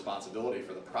ultimate responsibility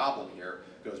for the problem here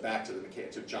goes back to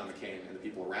John McCain and the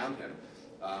people around him,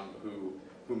 who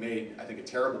made, I think, a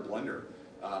terrible blunder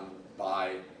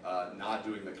by not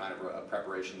doing the kind of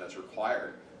preparation that's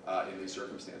required in these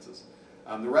circumstances.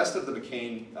 The rest of the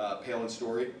McCain-Palin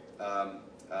story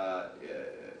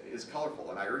is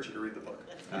colorful, and I urge you to read the book,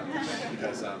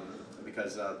 because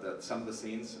some of the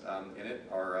scenes in it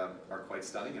are quite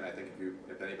stunning. And I think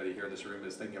if anybody here in this room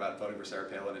is thinking about voting for Sarah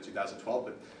Palin in 2012,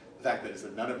 but the fact is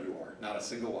that none of you are, not a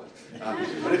single one.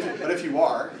 But if you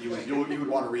are, you would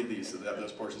want to read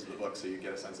those portions of the book so you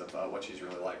get a sense of what she's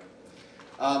really like.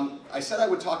 I said I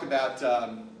would talk about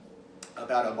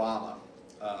Obama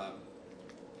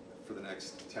for the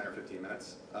next 10 or 15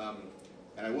 minutes,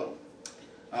 and I will.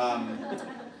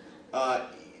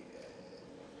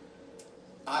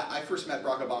 I first met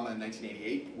Barack Obama in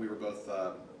 1988. We were both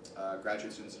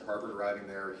graduate students at Harvard, arriving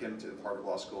there, him to Harvard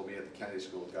Law School, me at the Kennedy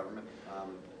School of Government.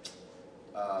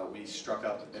 We struck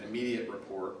up an immediate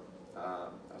rapport. I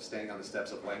was standing on the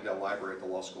steps of Langdale Library at the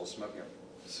law school smoking a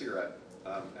cigarette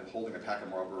and holding a pack of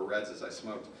Marlboro Reds as I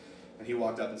smoked. And he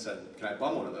walked up and said, "Can I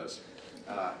bum one of those?"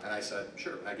 And I said,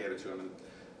 "Sure." And I gave it to him. And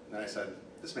then I said,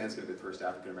 "This man's going to be the first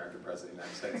African-American president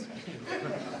of the United States."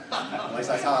 At least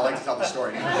that's how I like to tell the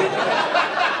story.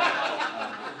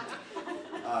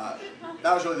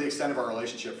 That was really the extent of our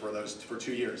relationship for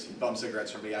 2 years. He bummed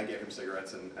cigarettes from me, I gave him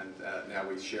cigarettes, and now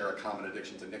we share a common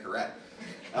addiction to Nicorette.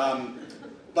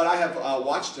 But I have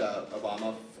watched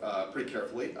Obama pretty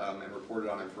carefully and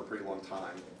reported on him for a pretty long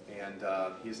time. And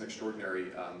he's an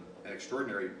extraordinary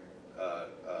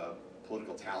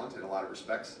political talent in a lot of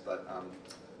respects, but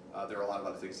there are a lot of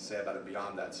other things to say about it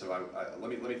beyond that. So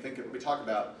let me talk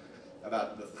about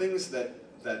the things that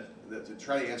to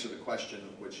try to answer the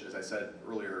question, which, as I said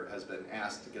earlier,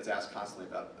 gets asked constantly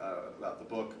about the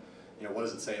book. What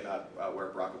does it say about where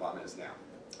Barack Obama is now?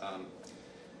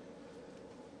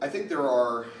 I think there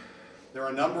are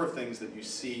a number of things that you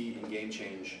see in Game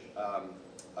Change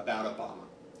about Obama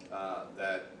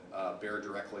that bear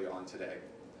directly on today.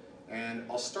 And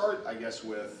I'll start, I guess,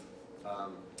 with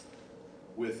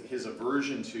his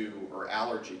aversion to, or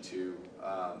allergy to,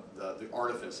 the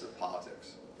artifice of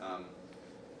politics.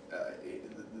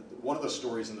 One of the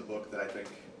stories in the book that I think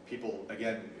people,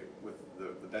 again, with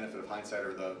the benefit of hindsight,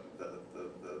 or the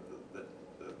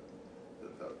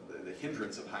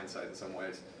hindrance of hindsight in some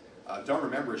ways, don't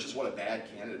remember is just what a bad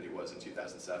candidate he was in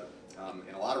 2007.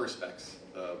 In a lot of respects,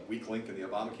 the weak link in the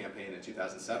Obama campaign in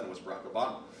 2007 was Barack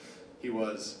Obama. He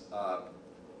was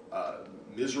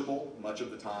miserable much of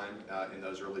the time in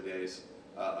those early days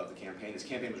of the campaign. His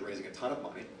campaign was raising a ton of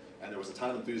money, and there was a ton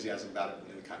of enthusiasm about it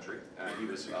in the country. He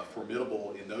was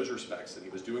formidable in those respects, and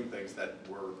he was doing things that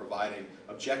were providing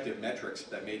objective metrics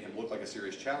that made him look like a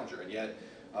serious challenger. And yet,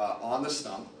 on the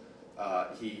stump,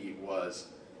 he was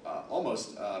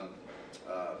almost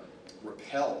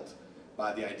repelled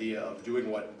by the idea of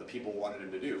doing what the people wanted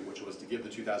him to do, which was to give the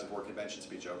 2004 convention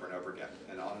speech over and over again.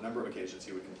 And on a number of occasions,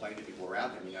 he would complain to people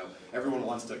around him, you know, everyone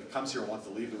comes here and wants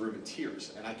to leave the room in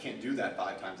tears, and I can't do that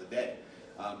 5 times a day.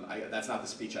 That's not the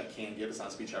speech I can give. It's not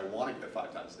a speech I want to give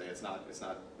 5 times a day. It's not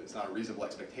a reasonable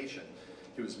expectation.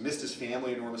 He missed his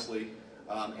family enormously,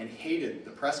 and hated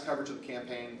the press coverage of the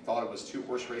campaign. Thought it was too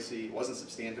horse racy. Wasn't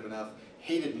substantive enough.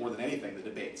 Hated more than anything the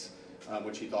debates,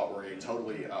 which he thought were a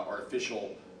totally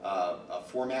artificial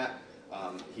format.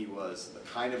 He was the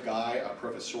kind of guy,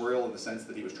 professorial in the sense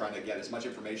that he was trying to get as much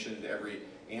information into every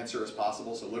answer as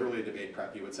possible. So literally a debate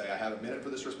prep, he would say, I have a minute for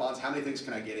this response. How many things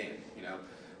can I get in? You know,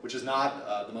 which is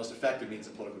not the most effective means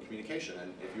of political communication.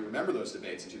 And if you remember those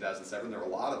debates in 2007, there were a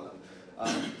lot of them.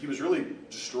 He was really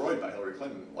destroyed by Hillary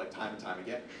Clinton, like time and time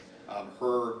again.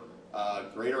 Her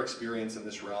greater experience in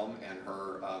this realm and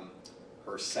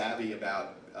her savvy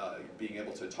about being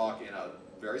able to talk in a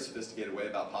very sophisticated way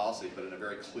about policy, but in a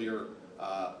very clear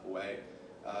way,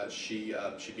 she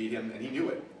beat him, and he knew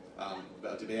it.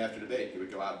 Debate after debate, he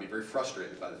would go out and be very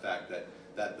frustrated by the fact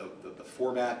that the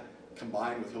format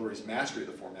combined with Hillary's mastery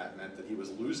of the format meant that he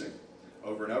was losing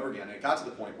over and over again. And it got to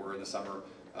the point where in the summer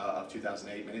of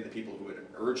 2008, many of the people who had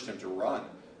urged him to run,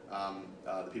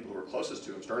 the people who were closest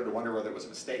to him, started to wonder whether it was a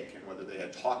mistake and whether they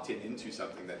had talked him into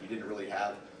something that he didn't really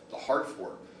have the heart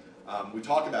for. We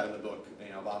talk about in the book,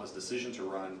 you know, Obama's decision to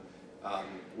run,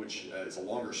 which is a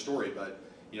longer story, but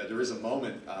you know, there is a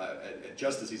moment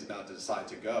just as he's about to decide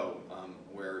to go,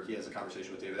 where he has a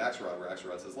conversation with David Axelrod, where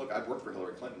Axelrod says, "Look, I've worked for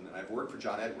Hillary Clinton and I've worked for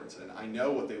John Edwards, and I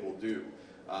know what they will do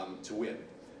to win.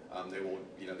 They will,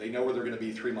 you know, they know where they're going to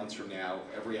be 3 months from now.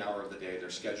 Every hour of the day, they're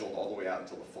scheduled all the way out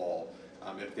until the fall.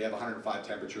 If they have 105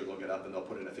 temperature, they'll get up and they'll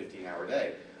put in a 15-hour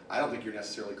day. I don't think you're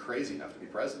necessarily crazy enough to be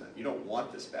president. You don't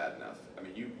want this bad enough. I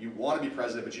mean, you want to be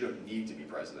president, but you don't need to be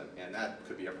president, and that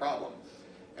could be a problem."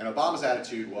 And Obama's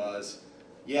attitude was,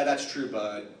 yeah, that's true,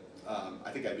 but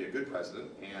I think I'd be a good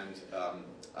president, and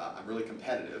I'm really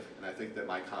competitive, and I think that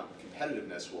my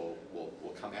competitiveness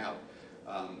will come out.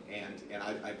 And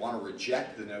I want to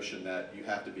reject the notion that you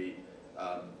have to be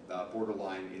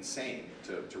borderline insane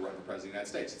to run for president of the United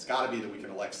States. It's got to be that we can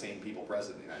elect sane people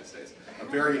president of the United States. A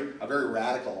very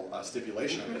radical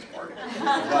stipulation on his part.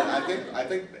 But I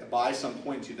think by some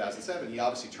point in 2007, he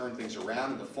obviously turned things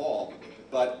around in the fall.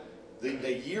 But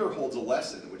the year holds a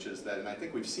lesson, which is that, and I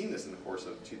think we've seen this in the course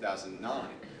of 2009,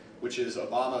 which is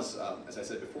Obama's, as I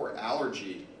said before,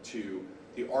 allergy to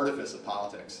the artifice of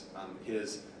politics.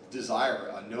 His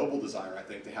desire, a noble desire, I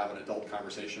think, to have an adult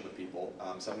conversation with people,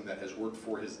 something that has worked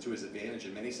to his advantage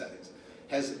in many settings,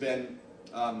 has been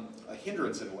a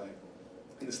hindrance in a way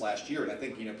in this last year. And I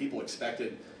think, you know, people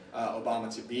expected Obama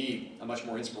to be a much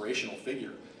more inspirational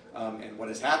figure. And what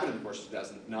has happened in the course of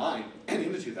 2009 and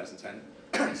into 2010,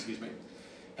 excuse me,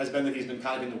 has been that he's been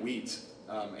kind of in the weeds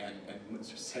and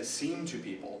has seemed to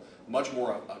people much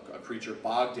more a creature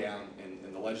bogged down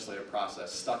in the legislative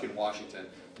process, stuck in Washington,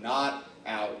 not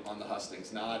out on the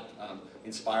hustings, not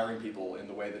inspiring people in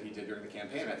the way that he did during the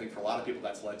campaign. I think for a lot of people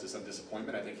that's led to some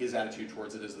disappointment. I think his attitude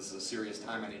towards it is, this is a serious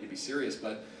time, I need to be serious.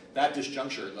 But that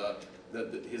disjuncture,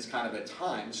 his kind of at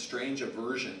times strange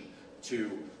aversion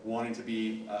to wanting to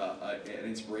be an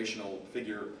inspirational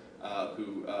figure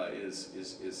who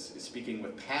is speaking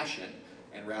with passion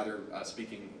and rather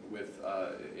speaking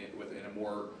in a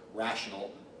more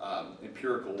rational,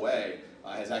 empirical way,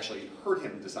 has actually hurt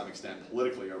him to some extent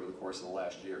politically over the course of the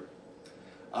last year.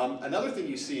 Another thing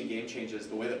you see in Game Change is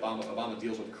the way that Obama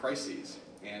deals with crises.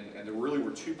 And there really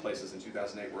were 2 places in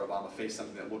 2008 where Obama faced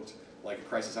something that looked like a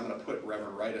crisis. I'm going to put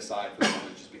Reverend Wright aside for a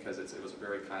moment just because it was a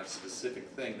very kind of specific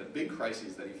thing. The big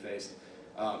crises that he faced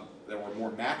that were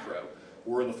more macro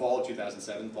were in the fall of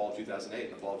 2007, fall of 2008. In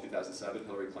the fall of 2007,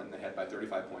 Hillary Clinton ahead by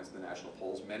 35 points in the national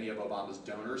polls. Many of Obama's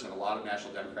donors and a lot of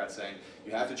national Democrats saying,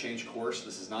 you have to change course,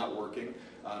 this is not working,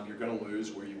 you're going to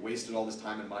lose, where you wasted all this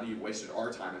time and money, you wasted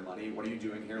our time and money, what are you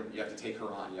doing here? You have to take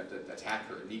her on, you have to attack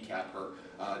her, kneecap her,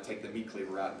 take the meat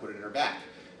cleaver out and put it in her back.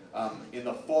 In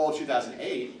the fall of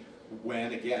 2008,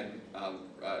 when again,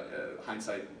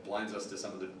 hindsight blinds us to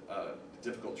some of the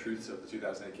difficult truths of the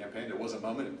 2008 campaign, there was a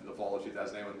moment in the fall of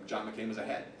 2008 when John McCain was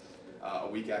ahead. A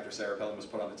week after Sarah Palin was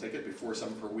put on the ticket, before some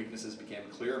of her weaknesses became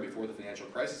clear, and before the financial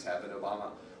crisis happened, Obama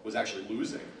was actually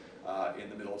losing in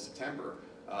the middle of September.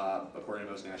 According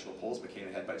to most national polls, McCain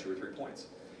ahead by 2 or 3 points.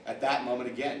 at that moment,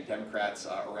 again, Democrats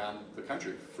around the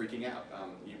country freaking out.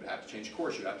 You have to change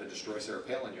course. You have to destroy Sarah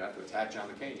Palin. You have to attack John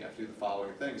McCain. You have to do the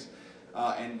following things.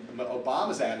 And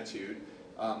Obama's attitude,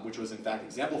 which was in fact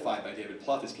exemplified by David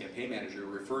Plouffe, his campaign manager,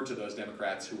 referred to those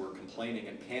Democrats who were complaining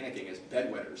and panicking as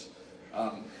bedwetters.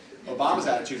 Obama's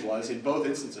attitude was, in both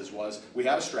instances, was we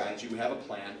have a strategy, we have a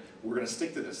plan, we're going to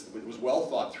stick to this. It was well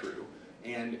thought through,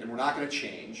 and we're not going to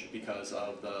change because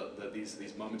of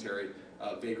these momentary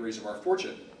vagaries of our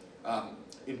fortune.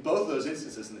 In both of those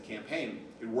instances in the campaign,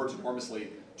 it worked enormously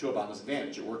to Obama's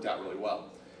advantage. It worked out really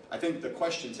well. I think the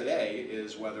question today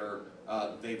is whether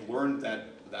they've learned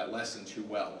that lesson too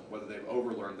well, whether they've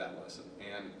overlearned that lesson.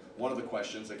 And one of the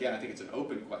questions, again, I think it's an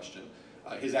open question,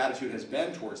 his attitude has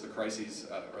been towards the crises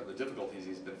or the difficulties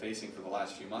he's been facing for the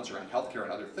last few months around healthcare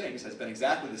and other things has been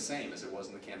exactly the same as it was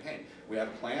in the campaign. We have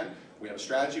a plan, we have a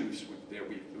strategy, we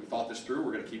thought this through,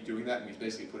 we're going to keep doing that, and he's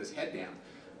basically put his head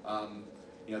down.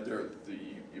 You know,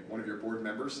 one of your board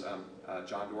members,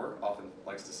 John Doerr, often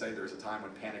likes to say there's a time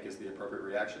when panic is the appropriate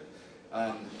reaction.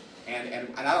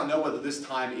 And I don't know whether this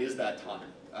time is that time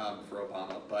for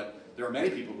Obama, but there are many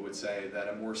people who would say that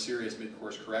a more serious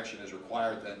mid-course correction is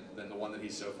required than the one that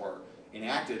he's so far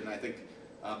enacted. And I think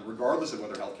regardless of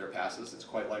whether health care passes, it's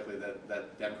quite likely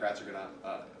that Democrats are going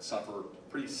to suffer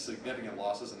pretty significant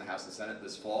losses in the House and Senate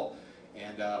this fall.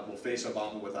 And will face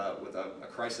Obama with a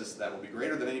crisis that will be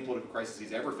greater than any political crisis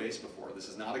he's ever faced before. This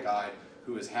is not a guy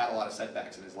who has had a lot of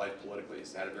setbacks in his life politically.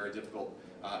 He's had a very difficult,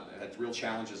 had real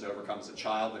challenges to overcome as a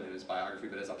child and in his biography,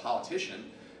 but as a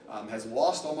politician, has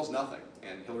lost almost nothing.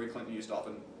 And Hillary Clinton used to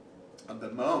often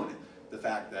bemoan the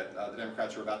fact that the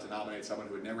Democrats were about to nominate someone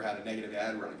who had never had a negative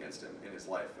ad run against him in his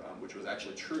life, which was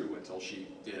actually true until she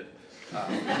did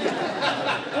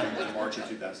in March of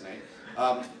 2008.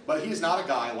 But he is not a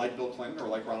guy like Bill Clinton or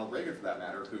like Ronald Reagan, for that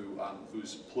matter,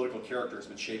 whose political character has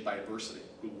been shaped by adversity,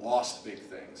 who lost big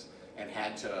things and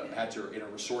had to in a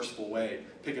resourceful way,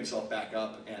 pick himself back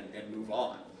up and move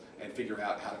on and figure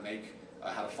out how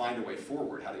to find a way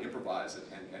forward, how to improvise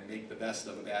and make the best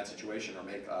of a bad situation or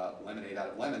make lemonade out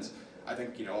of lemons. I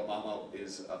think Obama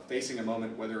is facing a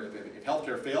moment, whether if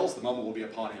healthcare fails, the moment will be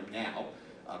upon him now.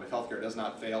 If healthcare does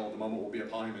not fail, the moment will be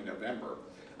upon him in November.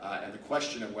 And the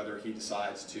question of whether he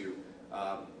decides to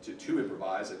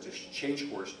improvise and to change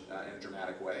course in a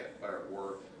dramatic way,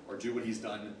 or do what he's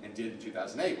done and did in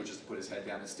 2008, which is to put his head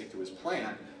down and stick to his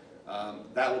plan,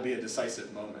 that will be a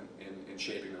decisive moment in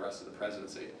shaping the rest of the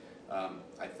presidency,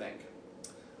 I think.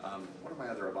 What are my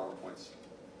other Obama points?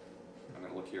 I'm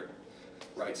going to look here.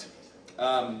 Right.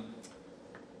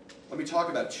 Let me talk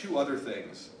about two other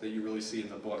things that you really see in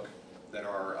the book that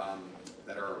are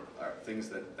things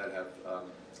that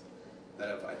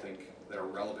are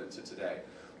relevant to today.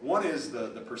 One is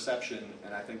the perception,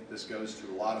 and I think this goes to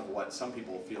a lot of what some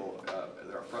people feel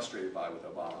that are frustrated by with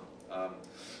Obama.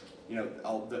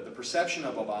 The perception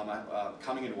of Obama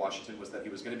coming into Washington was that he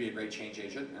was going to be a great change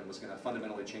agent and was going to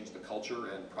fundamentally change the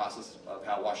culture and process of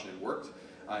how Washington worked.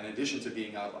 In addition to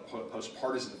being a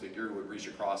post-partisan figure who would reach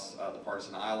across the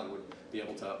partisan aisle and would be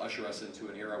able to usher us into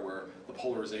an era where the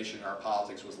polarization in our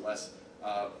politics was less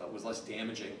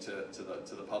damaging to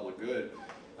the public good.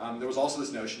 There was also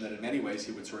this notion that in many ways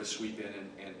he would sort of sweep in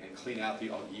and clean out the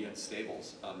Augean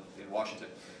stables in Washington.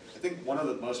 I think one of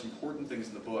the most important things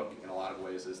in the book, in a lot of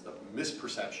ways, is the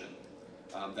misperception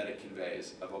that it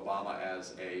conveys of Obama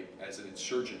as an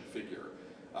insurgent figure.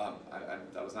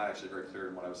 I was not actually very clear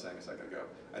in what I was saying a second ago.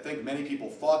 I think many people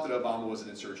thought that Obama was an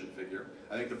insurgent figure.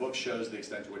 I think the book shows the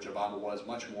extent to which Obama was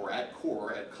much more at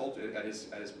core, at his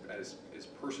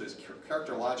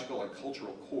characterological and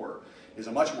cultural core, is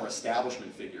a much more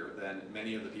establishment figure than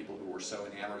many of the people who were so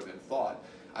enamored of him thought.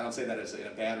 I don't say that as in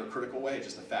a bad or critical way,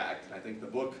 just a fact. And I think the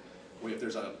book, if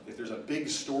there's a big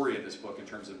story in this book in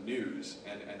terms of news,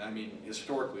 and I mean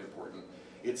historically important,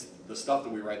 it's the stuff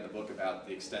that we write in the book about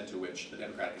the extent to which the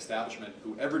Democratic establishment,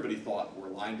 who everybody thought were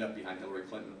lined up behind Hillary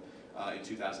Clinton in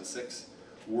 2006,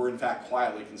 were in fact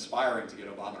quietly conspiring to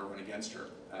get Obama to run against her.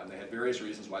 They had various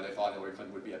reasons why they thought Hillary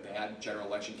Clinton would be a bad general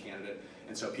election candidate.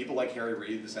 And so people like Harry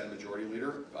Reid, the Senate Majority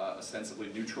Leader,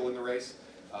 ostensibly neutral in the race,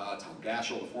 Tom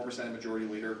Daschle, the former Senate Majority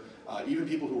Leader, even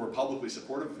people who were publicly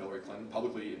supportive of Hillary Clinton,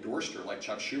 publicly endorsed her, like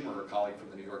Chuck Schumer, her colleague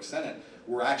from the New York Senate,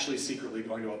 were actually secretly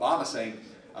going to Obama saying,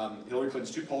 Hillary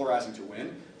Clinton's too polarizing to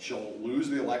win. She'll lose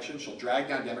the election. She'll drag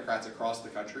down Democrats across the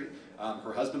country.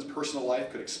 Her husband's personal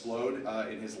life could explode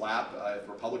in his lap if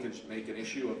Republicans make an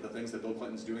issue of the things that Bill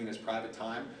Clinton's doing in his private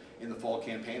time in the fall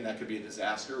campaign. That could be a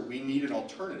disaster. We need an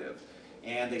alternative.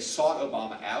 And they sought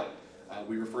Obama out.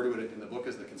 We refer to it in the book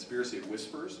as the conspiracy of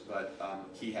whispers, but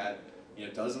he had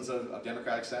dozens of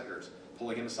Democratic senators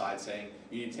pulling him aside saying,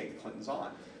 you need to take the Clintons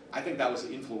on. I think that was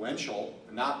influential,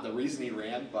 not the reason he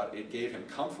ran, but it gave him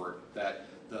comfort that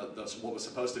what was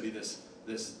supposed to be this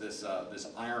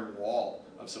iron wall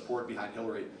of support behind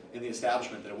Hillary in the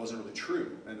establishment, that it wasn't really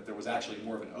true, and that there was actually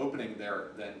more of an opening there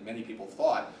than many people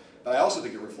thought. But I also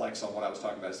think it reflects on what I was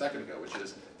talking about a second ago, which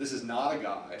is this is not a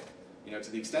guy,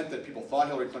 to the extent that people thought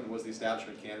Hillary Clinton was the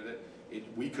establishment candidate,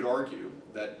 we could argue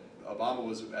that Obama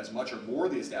was as much or more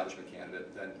the establishment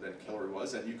candidate than Hillary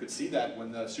was, and you could see that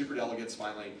when the superdelegates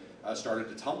finally started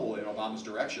to tumble in Obama's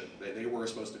direction. They were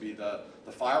supposed to be the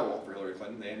firewall for Hillary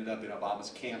Clinton. They ended up in Obama's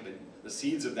camp, and the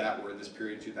seeds of that were in this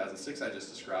period in 2006 I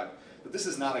just described. But this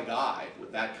is not a guy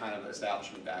with that kind of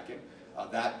establishment backing,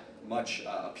 that much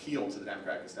appeal to the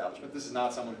Democratic establishment. This is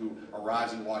not someone who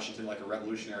arrives in Washington like a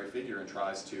revolutionary figure and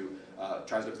tries to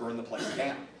burn the place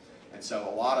down. And so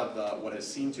a lot of what has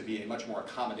seemed to be a much more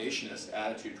accommodationist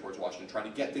attitude towards Washington,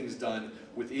 trying to get things done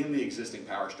within the existing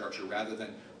power structure rather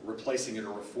than replacing it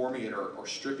or reforming it or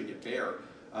stripping it bare,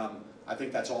 I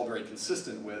think that's all very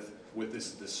consistent with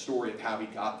this story of how he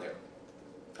got there.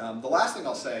 The last thing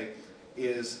I'll say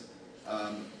is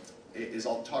I'll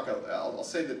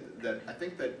say that I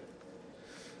think that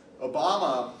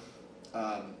Obama,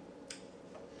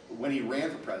 when he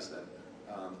ran for president,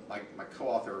 my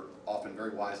co-author often very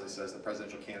wisely says that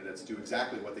presidential candidates do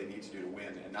exactly what they need to do to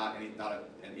win, and not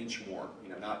an inch more,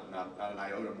 not an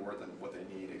iota more than what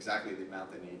they need, exactly the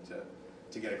amount they need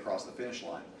to get across the finish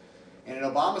line. And in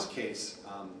Obama's case,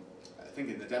 I think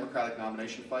in the Democratic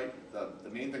nomination fight, the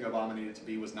main thing Obama needed to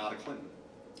be was not a Clinton,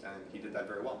 and he did that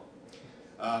very well.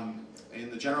 In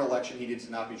the general election, he needed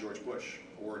to not be George Bush,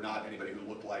 or not anybody who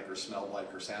looked like or smelled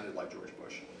like or sounded like George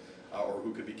Bush, or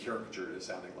who could be caricatured as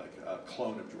sounding like a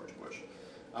clone of George Bush.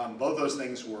 Both those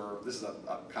things were, this is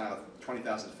a kind of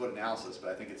 20,000-foot analysis, but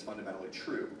I think it's fundamentally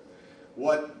true.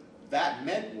 What that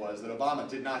meant was that Obama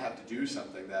did not have to do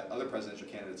something that other presidential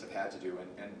candidates have had to do,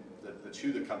 and the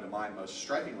two that come to mind most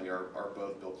strikingly are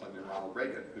both Bill Clinton and Ronald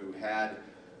Reagan, who had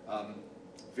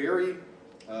very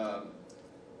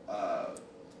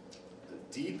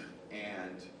deep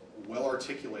and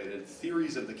well-articulated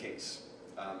theories of the case,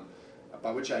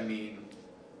 by which I mean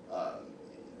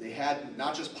they had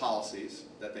not just policies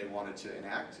that they wanted to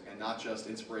enact and not just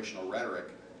inspirational rhetoric,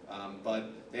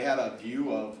 but they had a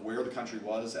view of where the country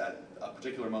was at a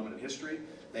particular moment in history.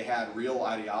 They had real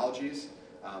ideologies.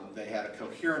 They had a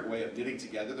coherent way of knitting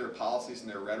together their policies and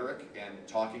their rhetoric and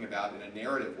talking about in a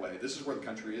narrative way, this is where the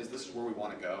country is, this is where we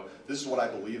want to go, this is what I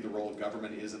believe the role of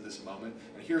government is at this moment,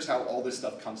 and here's how all this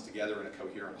stuff comes together in a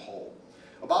coherent whole.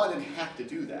 Obama didn't have to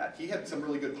do that. He had some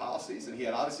really good policies, and he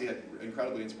had obviously had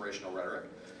incredibly inspirational rhetoric.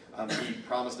 He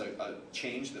promised a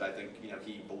change that I think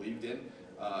he believed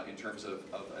in terms of,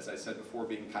 as I said before,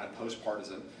 being kind of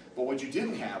post-partisan. But what you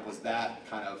didn't have was that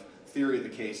kind of theory of the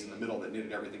case in the middle that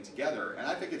knitted everything together. And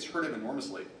I think it's hurt him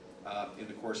enormously in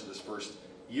the course of this first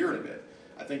year and a bit.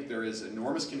 I think there is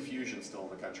enormous confusion still in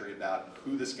the country about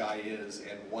who this guy is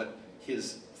and what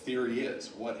his theory is,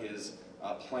 what his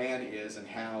plan is, and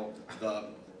how the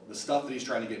stuff that he's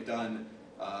trying to get done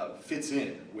fits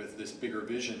in with this bigger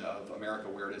vision of America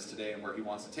where it is today and where he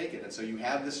wants to take it. And so you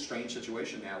have this strange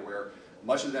situation now where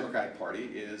much of the Democratic Party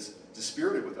is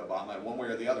dispirited with Obama in one way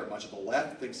or the other. Much of the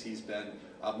left thinks he's been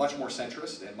much more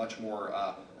centrist and much more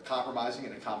compromising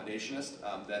and accommodationist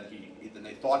than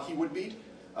they thought he would be,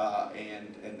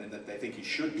 and that they think he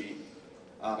should be.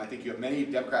 I think you have many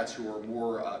Democrats who are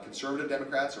more conservative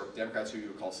Democrats, or Democrats who you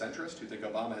would call centrist, who think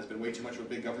Obama has been way too much of a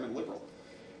big government liberal.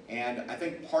 And I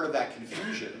think part of that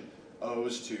confusion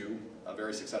owes to a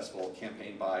very successful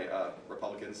campaign by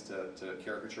Republicans to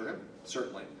caricature him,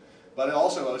 certainly. But it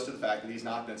also owes to the fact that he's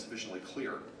not been sufficiently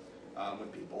clear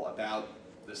with people about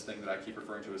this thing that I keep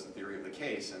referring to as the theory of the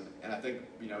case. And I think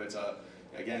it's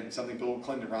again something Bill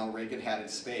Clinton and Ronald Reagan had in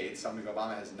spades, something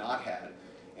Obama has not had.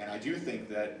 And I do think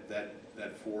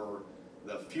that for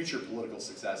the future political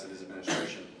success of his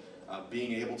administration,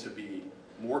 being able to be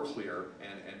more clear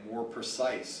and more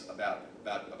precise about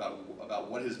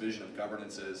what his vision of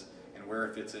governance is and where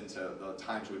it fits into the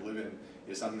times we live in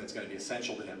is something that's going to be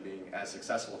essential to him being as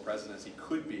successful a president as he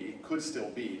could still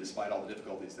be, despite all the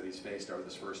difficulties that he's faced over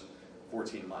this first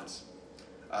 14 months.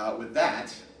 With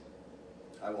that,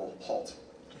 I will halt.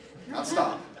 Not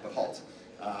stop, but halt.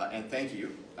 And thank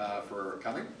you for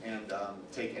coming, and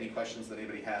take any questions that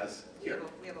anybody has here.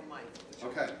 We have a mic.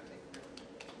 Okay.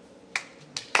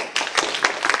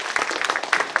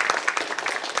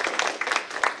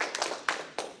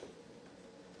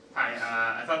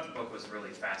 Hi, I thought the book was really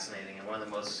fascinating, and one of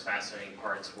the most fascinating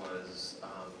parts was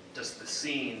just the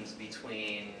scenes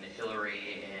between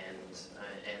Hillary and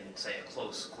say a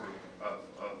close group of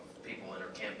people in her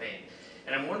campaign.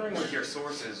 And I'm wondering with your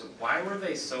sources, why were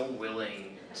they so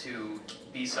willing to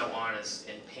be so honest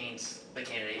and paint the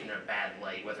candidate in a bad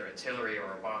light, whether it's Hillary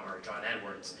or Obama or John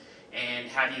Edwards? And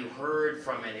have you heard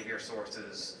from any of your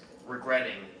sources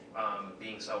regretting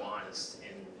being so honest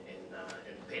in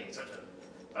painting such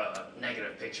a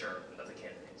negative picture of the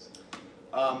candidates?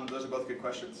 Those are both good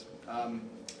questions.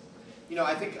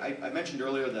 I think I mentioned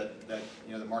earlier that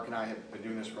that Mark and I have been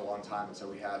doing this for a long time, and so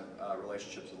we have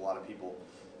relationships with a lot of people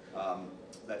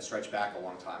that stretch back a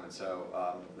long time, and so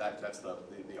that's the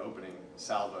opening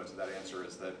salvo to that answer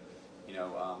is that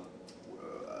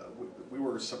we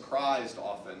were surprised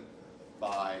often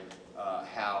by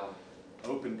how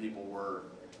open people were.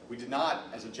 We did not,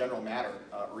 as a general matter,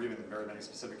 or even in very many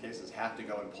specific cases, have to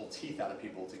go and pull teeth out of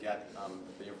people to get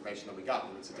the information that we got.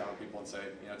 We would sit down with people and say,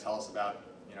 tell us about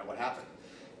what happened,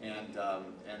 and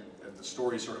the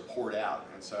story sort of poured out.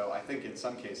 And so I think in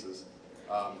some cases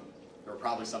there were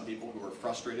probably some people who were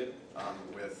frustrated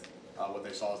with what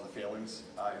they saw as the failings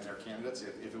in their candidates,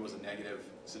 if it was a negative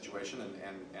situation.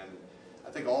 And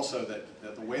I think also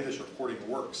that the way this reporting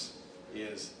works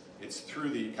is it's through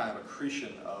the kind of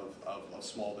accretion of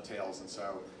small details. And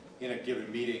so in a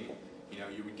given meeting,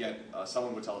 you would get,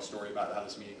 someone would tell a story about how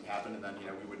this meeting happened, and then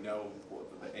we would know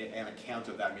an account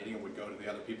of that meeting and would go to the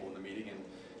other people in the meeting.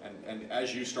 And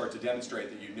as you start to demonstrate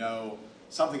that you know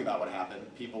something about what happened,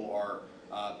 people are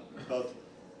both,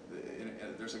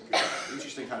 there's an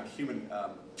interesting kind of human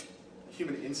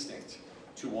instinct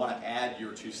to want to add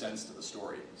your 2 cents to the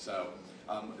story. So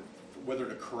whether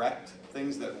to correct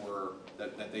things that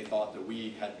they thought that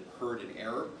we had heard in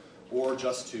error, or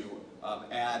just to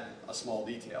add a small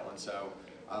detail. And so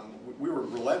we were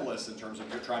relentless in terms of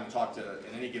trying to talk to,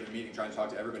 in any given meeting, trying to talk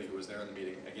to everybody who was there in the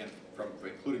meeting, again,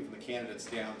 including from the candidates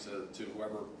down to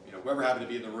whoever happened to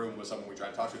be in the room was someone we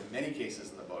tried to talk to. In many cases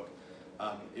in the book,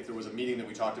 if there was a meeting that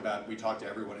we talked about, we talked to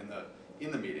everyone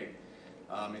in the meeting.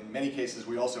 In many cases,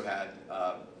 we also had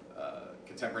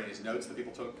contemporaneous notes that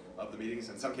people took of the meetings.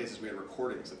 In some cases, we had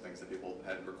recordings of things that people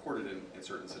had recorded in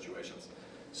certain situations.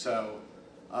 So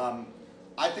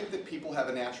I think that people have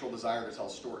a natural desire to tell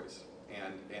stories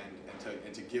and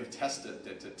to give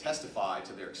to testify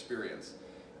to their experience.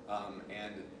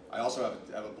 And I also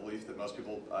have a belief that most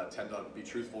people tend to be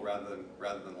truthful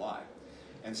rather than lie.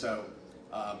 And so,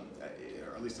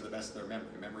 or at least to the best of their memory.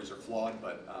 Memories are flawed,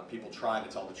 but people try to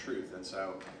tell the truth. And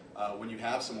so when you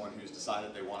have someone who's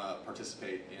decided they want to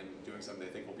participate in doing something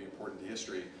they think will be important to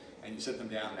history, and you sit them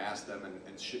down and ask them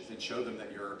and show them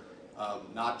that you're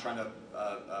not trying to,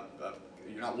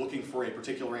 you're not looking for a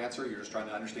particular answer, you're just trying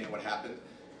to understand what happened.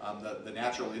 The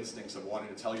natural instincts of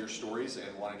wanting to tell your stories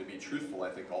and wanting to be truthful,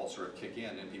 I think, all sort of kick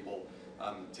in, and people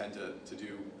tend to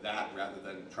do that rather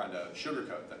than trying to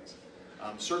sugarcoat things.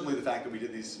 Certainly the fact that we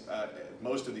did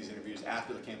most of these interviews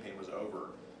after the campaign was over,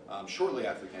 shortly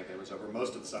after the campaign was over.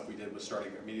 Most of the stuff we did was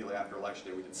starting immediately after Election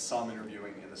Day. We did some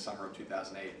interviewing in the summer of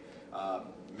 2008,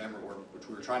 which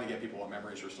we were trying to get people while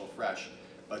memories were still fresh.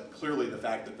 But clearly the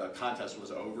fact that the contest was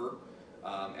over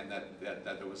and that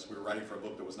we were writing for a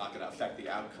book that was not going to affect the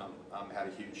outcome had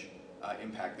a huge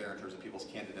impact there in terms of people's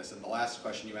candidness. And the last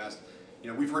question you asked,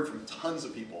 we've heard from tons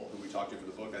of people who we talked to for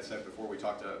the book. I said before, we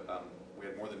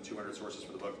had more than 200 sources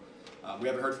for the book. We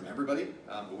haven't heard from everybody,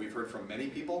 but we've heard from many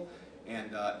people.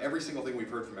 And every single thing we've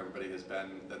heard from everybody has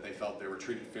been that they felt they were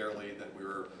treated fairly, that we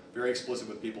were very explicit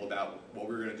with people about what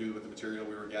we were going to do with the material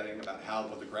we were getting, about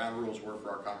what the ground rules were for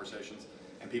our conversations.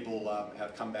 And people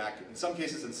have come back in some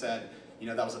cases and said,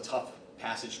 that was a tough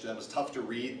passage, that was tough to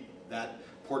read, that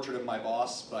portrait of my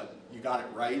boss, but you got it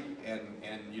right, and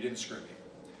you didn't screw me.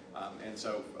 And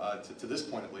so to this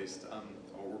point at least,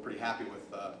 we're pretty happy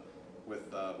with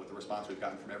the response we've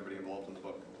gotten from everybody involved in the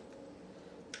book.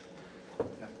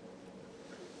 Yeah.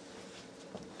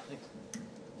 Thanks.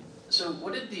 So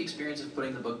what did the experience of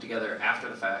putting the book together after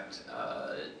the fact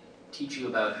teach you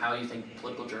about how you think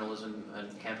political journalism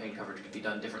and campaign coverage could be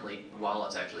done differently while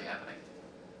it's actually happening?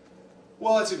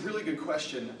 Well, it's a really good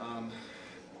question,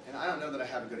 and I don't know that I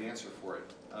have a good answer for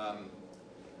it.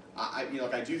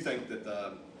 I do think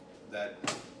that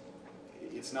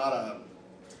it's not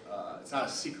a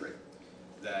secret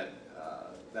that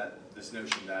this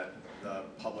notion that the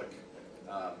public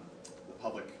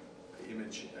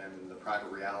image and the private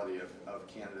reality of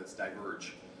candidates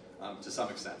diverge to some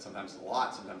extent, sometimes a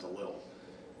lot, sometimes a little.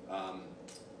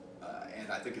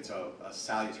 And I think it's a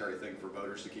salutary thing for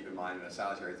voters to keep in mind, and a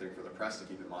salutary thing for the press to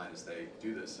keep in mind as they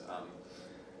do this,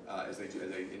 as they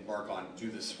embark on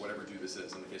whatever do this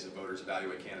is. In the case of voters,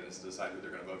 evaluate candidates to decide who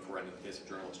they're going to vote for, and in the case of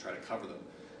journalists, try to cover them.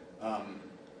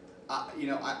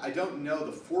 I don't know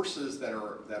the forces that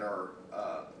are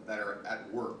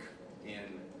at work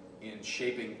in in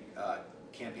shaping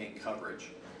campaign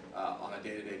coverage on a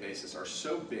day-to-day basis are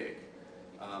so big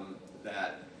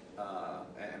that,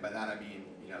 and by that I mean,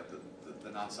 you know, the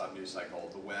nonstop news cycle,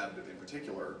 the web in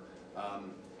particular.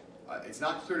 It's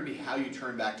not clear to me how you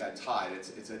turn back that tide.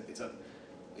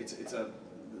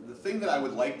 The thing that I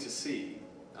would like to see,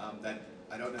 that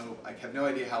I don't know, I have no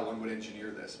idea how one would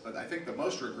engineer this, but I think the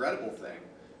most regrettable thing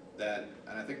that,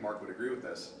 and I think Mark would agree with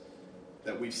this,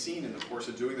 that we've seen in the course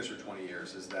of doing this for 20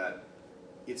 years is that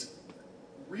it's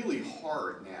really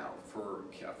hard now for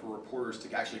reporters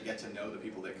to actually get to know the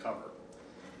people they cover.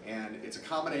 And it's a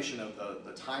combination of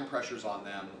the time pressures on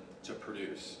them to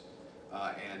produce,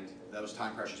 and those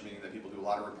time pressures meaning that people do a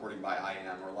lot of reporting by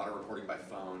IM or a lot of reporting by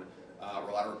phone, or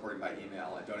a lot of reporting by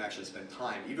email, and don't actually spend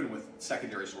time, even with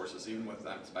secondary sources, even with,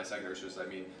 by secondary sources I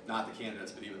mean not the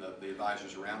candidates, but even the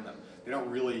advisors around them. They don't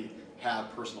really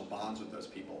have personal bonds with those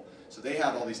people. So they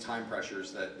have all these time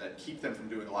pressures that keep them from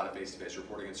doing a lot of face-to-face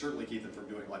reporting, and certainly keep them from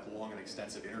doing like long and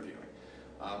extensive interviewing.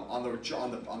 On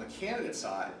the candidate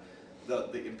side,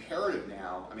 the imperative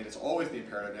now, I mean it's always the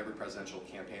imperative in every presidential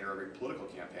campaign or every political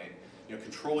campaign, you know,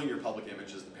 controlling your public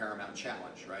image is the paramount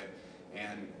challenge, right?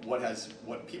 And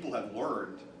what people have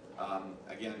learned,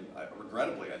 again,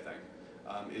 regrettably I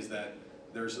think, is that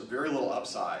there's very little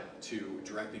upside to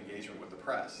direct engagement with the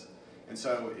press. And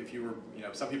so if you were, you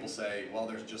know, some people say, well,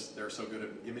 they're so good at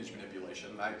image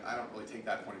manipulation. I don't really take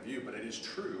that point of view, but it is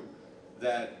true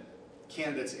that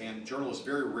candidates and journalists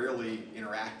very rarely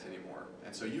interact anymore.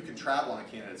 And so you can travel on a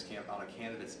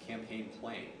candidate's campaign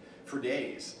plane for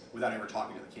days without ever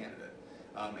talking to the candidate.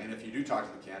 And if you do talk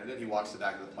to the candidate, he walks to the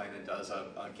back of the plane and does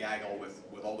a gaggle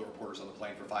with all the reporters on the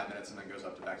plane for 5 minutes and then goes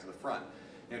back to the front.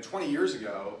 You know, 20 years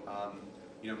ago,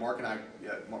 you know, Mark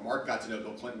got to know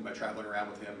Bill Clinton by traveling around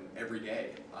with him every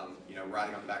day, you know,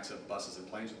 riding on the backs of buses and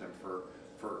planes with him for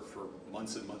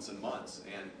months and months and months.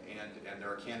 And there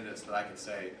are candidates that I can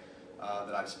say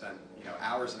that I've spent, you know,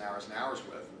 hours and hours and hours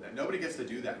with. And nobody gets to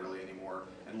do that really anymore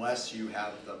unless you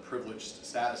have the privileged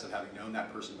status of having known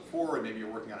that person before, and maybe you're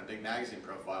working on a big magazine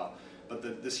profile.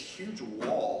 But this huge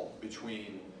wall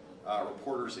between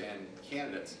reporters and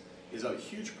candidates is a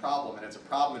huge problem, and it's a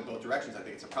problem in both directions. I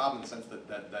think it's a problem in the sense that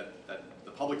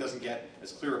the public doesn't get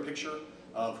as clear a picture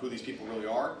of who these people really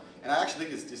are. And I actually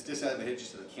think it's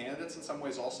disadvantageous to the candidates in some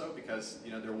ways also, because,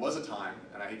 you know, there was a time,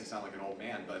 and I hate to sound like an old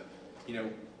man, but, you know,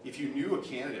 if you knew a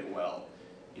candidate well,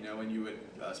 you know, and you would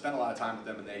spend a lot of time with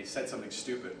them and they said something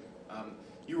stupid,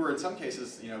 you were in some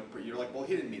cases, you know, you're like, well,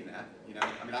 he didn't mean that, you know.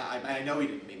 I mean, I know he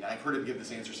didn't mean that. I've heard him give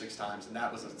this answer 6 times, and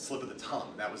that was a slip of the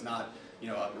tongue. That was not, you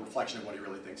know, a reflection of what he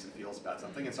really thinks and feels about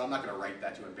something. And so I'm not going to write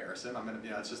that to embarrass him. I'm going to,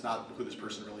 you know, it's just not who this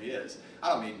person really is.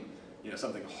 I don't mean, you know,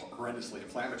 something horrendously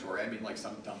inflammatory. I mean like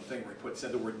some dumb thing where he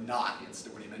said the word not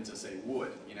instead when he meant to say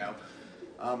would, you know.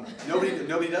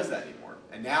 Nobody does that anymore.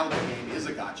 And now the game is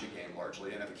a gotcha game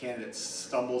largely, and if a candidate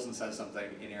stumbles and says something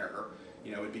in error,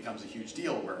 you know, it becomes a huge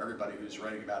deal where everybody who's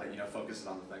writing about it, you know, focuses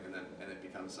on the thing, and it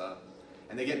becomes,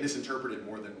 and they get misinterpreted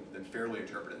more than fairly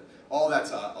interpreted. All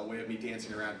that's a way of me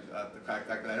dancing around the fact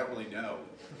that I don't really know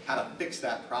how to fix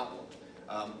that problem.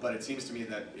 But it seems to me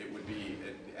that it would be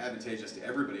advantageous to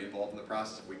everybody involved in the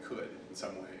process if we could, in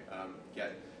some way,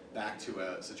 get back to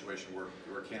a situation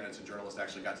where candidates and journalists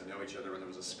actually got to know each other, and there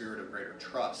was a spirit of greater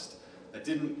trust that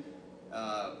didn't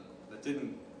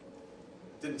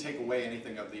take away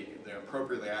anything of the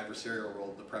appropriately adversarial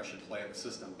role the press should play in the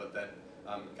system, but that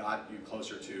got you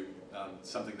closer to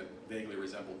something that vaguely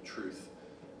resembled truth.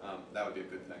 That would be a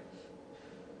good thing.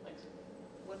 Thanks.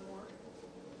 One more?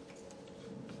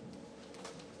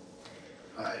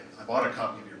 I bought a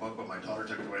copy of your book, but my daughter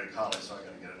took it away to college, so I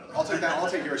got to get another. I'll take that.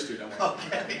 I'll take yours too. Don't worry.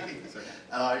 Okay. Sorry.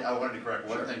 I wanted to correct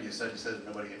one Sure. thing you said. You said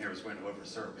nobody in here was going to vote for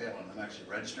Sarah Palin. I'm actually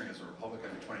registering as a Republican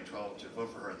in 2012 to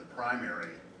vote for her in the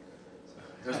primary.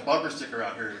 There's a bumper sticker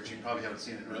out here, which you probably haven't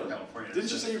seen in Northern California. Didn't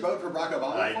you say you voted for Barack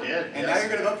Obama? I did. And now you're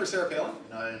going to vote for Sarah Palin?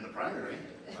 Not in the primary.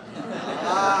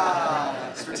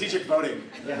 Strategic voting.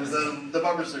 The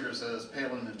bumper sticker says,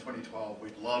 Palin in 2012,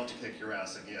 we'd love to kick your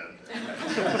ass again.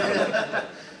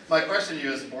 My question to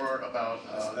you is more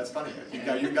about... that's funny.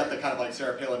 You've got the kind of like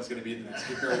Sarah Palin is going to be the next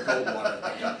very cold water.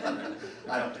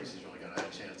 I don't think she's really going to have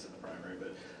a chance in the primary,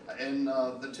 but in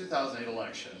the 2008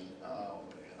 election,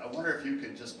 I wonder if you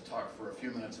could just talk for a few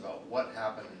minutes about what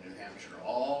happened in New Hampshire.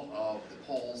 All of the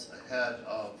polls ahead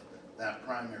of that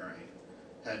primary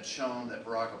had shown that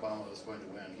Barack Obama was going to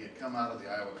win. He had come out of the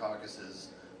Iowa caucuses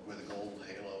with a gold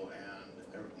halo,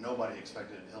 and nobody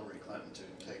expected Hillary Clinton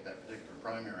to take that particular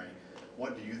primary.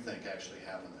 What do you think actually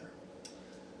happened there?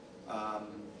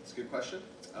 It's a good question,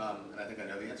 and I think I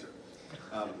know the answer.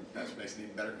 That makes it an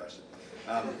even better question.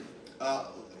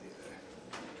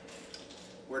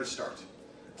 where to start?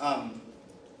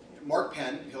 Mark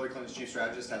Penn, Hillary Clinton's chief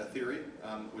strategist, had a theory,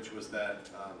 which was that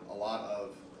a lot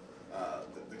of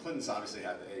the Clintons obviously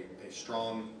had a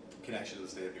strong connection to the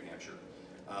state of New Hampshire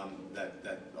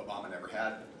that Obama never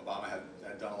had. Obama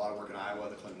had done a lot of work in Iowa.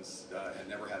 The Clintons had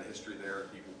never had a history there.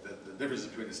 The differences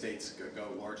between the states go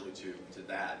largely to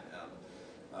that.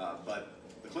 But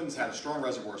the Clintons had a strong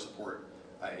reservoir support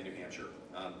in New Hampshire,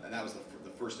 and that was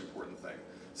the first important thing.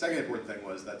 Second important thing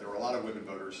was that there were a lot of women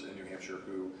voters in New Hampshire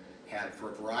who had,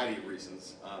 for a variety of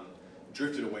reasons,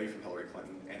 drifted away from Hillary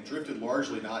Clinton, and drifted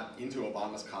largely not into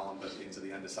Obama's column, but into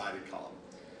the undecided column.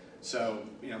 So,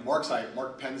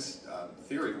 Mark Penn's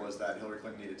theory was that Hillary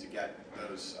Clinton needed to get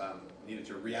those, needed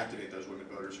to reactivate those women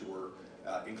voters who were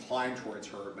inclined towards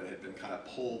her, but had been kind of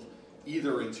pulled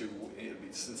either into,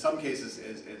 in some cases,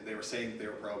 they were saying they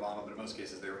were pro-Obama, but in most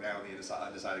cases they were now in the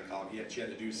undecided column. She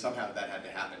had to do, somehow that had to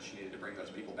happen. She needed to bring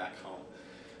those people back home.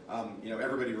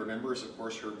 Everybody remembers, of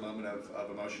course, her moment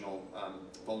of emotional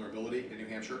vulnerability in New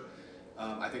Hampshire.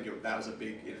 I think that was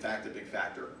in fact, a big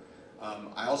factor.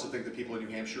 I also think that people in New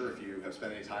Hampshire, if you have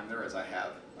spent any time there, as I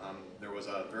have, there was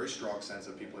a very strong sense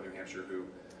of people in New Hampshire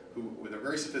who were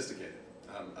very sophisticated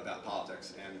about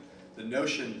politics, and the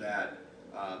notion that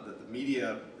the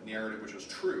media narrative, which was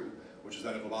true, which is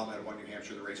that if Obama had won New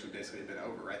Hampshire, the race would basically have been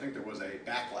over. I think there was a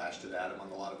backlash to that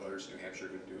among a lot of voters in New Hampshire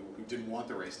who didn't want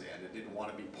the race to end and didn't want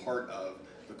to be part of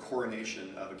the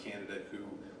coronation of a candidate who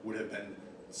would have been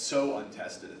so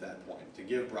untested at that point. To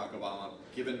give Barack Obama,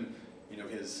 given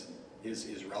his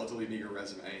relatively meager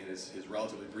resume and his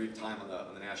relatively brief time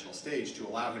on the national stage, to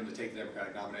allow him to take the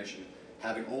Democratic nomination,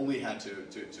 having only had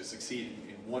to succeed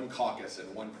in one caucus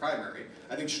and one primary,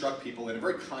 I think struck people in a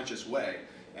very conscious way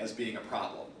as being a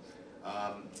problem.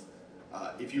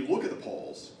 If you look at the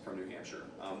polls from New Hampshire,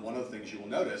 one of the things you will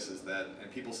notice is that,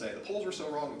 and people say, the polls were so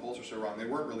wrong, the polls were so wrong. They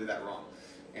weren't really that wrong.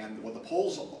 And what the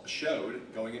polls showed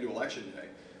going into Election Day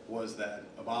was that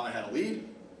Obama had a lead,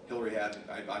 Hillary had,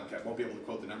 I won't be able to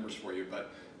quote the numbers for you, but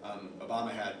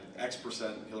Obama had X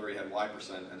percent, Hillary had Y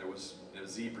percent, and there was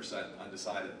Z percent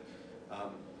undecided.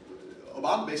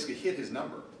 Obama basically hit his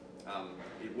number.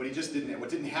 What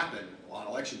didn't happen on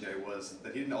Election Day was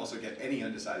that he didn't also get any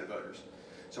undecided voters.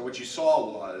 So what you saw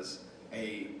was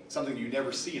something you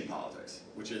never see in politics,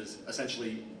 which is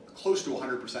essentially close to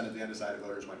 100% of the undecided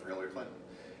voters went for Hillary Clinton.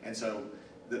 And so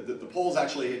the polls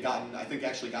actually got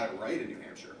it right in New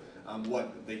Hampshire.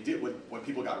 What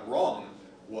people got wrong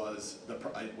was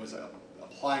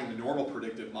applying the normal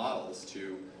predictive models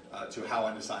to how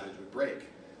undecideds would break.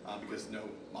 Because no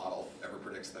model ever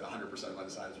predicts that 100% of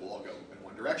undecideds will all go in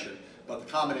one direction. But the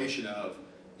combination of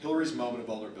Hillary's moment of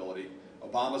vulnerability,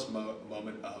 Obama's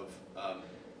moment of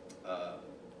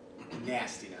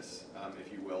nastiness,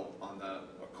 if you will, on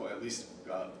at least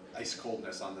ice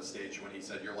coldness on the stage when he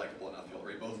said, "You're likable enough,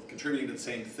 Hillary," both contributing to the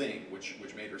same thing, which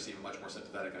made her seem a much more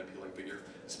sympathetic and appealing figure,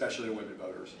 especially to women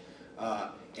voters,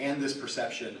 and this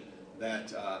perception that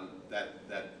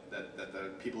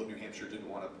the people of New Hampshire didn't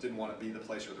want to be the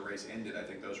place where the race ended. I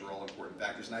think those were all important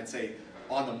factors. And I'd say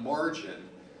on the margin,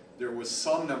 there was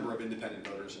some number of independent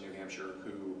voters in New Hampshire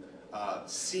who,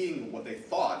 seeing what they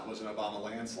thought was an Obama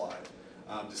landslide,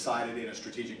 decided in a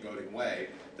strategic voting way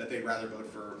that they'd rather vote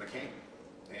for McCain.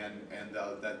 And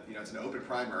that it's an open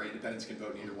primary. Independents can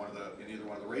vote in either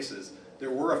one of the races. There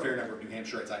were a fair number of New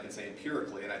Hampshireites, I can say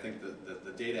empirically, and I think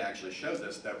the data actually showed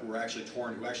this, that were actually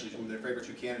torn, who their favorite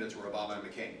two candidates were Obama and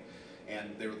McCain.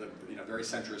 And they were the very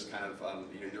centrist kind of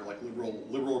either like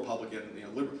liberal Republican,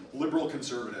 liberal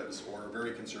conservatives or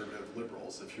very conservative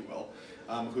liberals, if you will,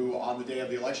 who on the day of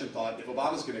the election thought,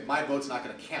 if my vote's not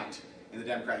going to count in the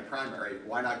Democratic primary,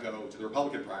 why not go to the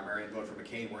Republican primary and vote for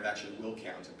McCain where it actually will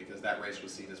count, because that race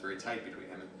was seen as very tight between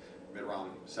him and Mitt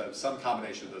Romney. So some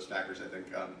combination of those factors, I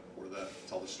think,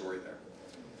 tell the story there.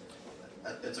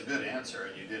 It's a good answer,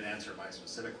 and you did answer my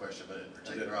specific question, but in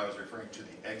particular I was referring to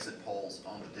the exit polls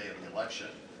on the day of the election,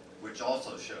 which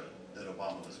also showed that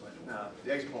Obama was going to win. No,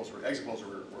 the exit polls were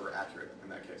accurate in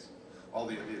that case. All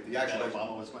the actual that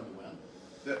Obama was going to win?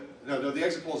 No, the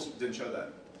exit polls didn't show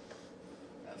that.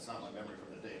 That's not my memory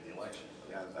from the day of the election.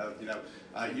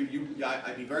 Yeah,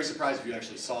 I'd be very surprised if you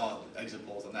actually saw exit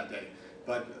polls on that day.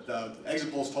 But the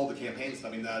exit polls told the campaigns. I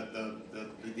mean,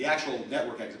 the actual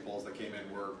network exit polls that came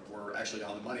in were actually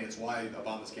on the money. It's why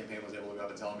Obama's campaign was able to go up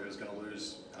and tell him he was going to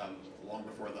lose long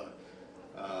before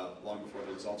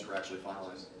the results were actually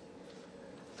finalized.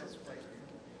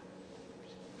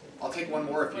 I'll take one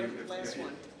more if Last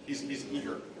one. He's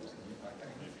eager.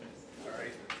 All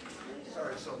right.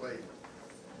 Sorry, so late.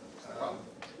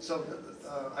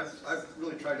 I've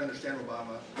really tried to understand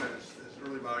Obama, his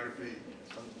early biography,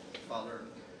 son, father.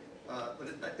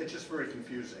 but it's just very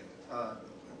confusing.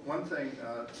 One thing,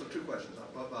 so two questions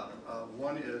about him.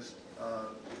 One is,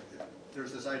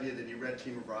 there's this idea that he read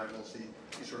Team of Rivals.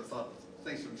 He sort of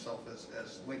thinks of himself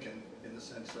as Lincoln in the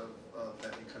sense of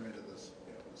having come into this,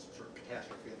 this sort of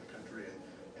catastrophe in the country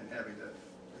and having to,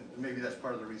 and maybe that's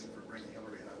part of the reason for bringing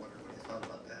Hillary, and I wonder what he thought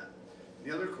about that.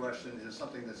 The other question is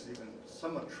something that's even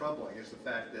somewhat troubling, is the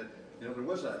fact that there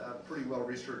was a pretty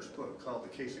well-researched book called The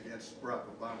Case Against Barack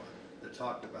Obama that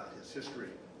talked about his history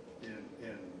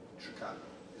in Chicago,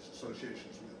 his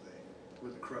associations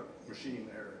with the corrupt machine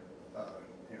there,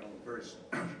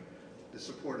 the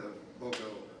support of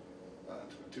BOGO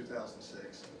in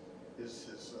 2006, his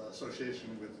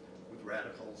association with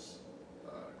radicals,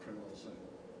 criminals, and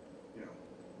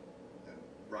and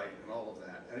right, and all of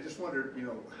that. And I just wondered,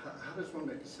 how does one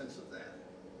make sense of that?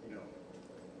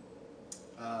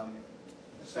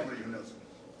 Somebody who knows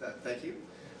it. Thank you.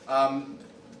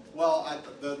 Well, I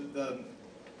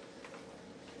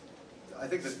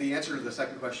think that the answer to the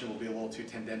second question will be a little too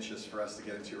tendentious for us to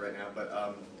get into right now, but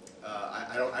I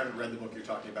haven't read the book you're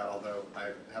talking about, although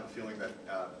I have a feeling that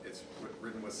it's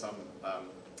written with some,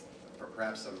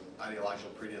 perhaps some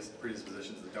ideological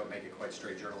predispositions that don't make it quite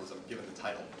straight journalism, given the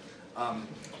title.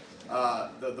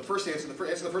 The first answer to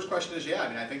the first question is, yeah. I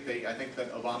mean, I think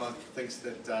that Obama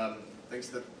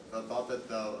thought that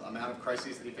the amount of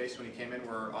crises that he faced when he came in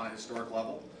were on a historic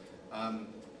level.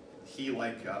 He,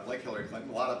 like Hillary Clinton,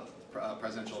 a lot of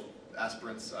presidential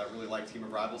aspirants really like Team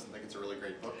of Rivals and think it's a really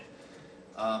great book.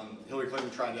 Hillary Clinton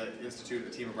tried to institute a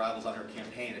Team of Rivals on her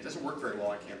campaign. It doesn't work very well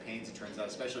on campaigns, it turns out,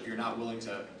 especially if you're not willing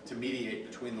to mediate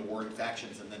between the warring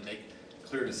factions and then make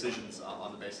clear decisions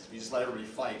on the basis. If you just let everybody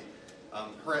fight.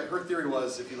 Her theory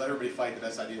was, if you let everybody fight, the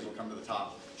best ideas will come to the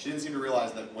top. She didn't seem to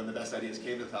realize that when the best ideas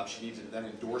came to the top, she needed to then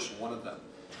endorse one of them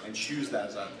and choose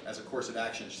that as a course of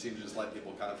action. She seemed to just let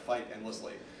people kind of fight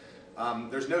endlessly.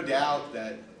 There's no doubt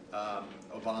that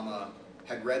Obama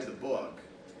had read the book,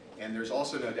 and there's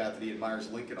also no doubt that he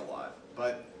admires Lincoln a lot.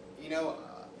 But,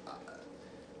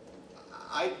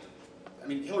 I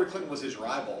mean, Hillary Clinton was his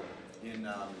rival in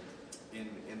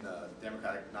the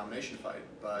Democratic nomination fight,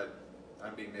 but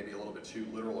I'm being maybe a little bit too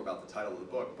literal about the title of the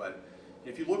book, but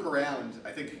if you look around,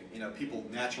 I think people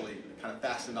naturally kind of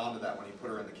fastened onto that when he put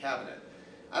her in the cabinet.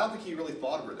 I don't think he really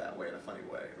thought of her that way in a funny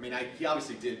way. I mean, he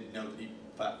obviously did know that he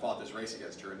fought this race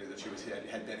against her and knew that she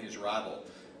had been his rival,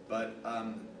 but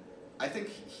I think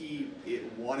he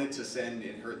wanted to send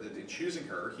in choosing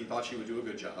her. He thought she would do a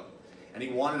good job, and he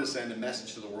wanted to send a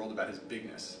message to the world about his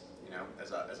bigness,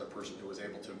 as a person who was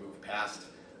able to move past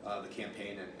the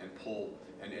campaign and pull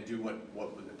and do what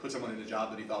would put someone in a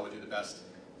job that he thought would do the best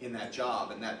in that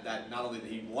job, and that not only that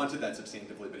he wanted that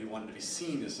substantively, but he wanted to be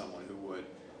seen as someone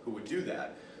who would do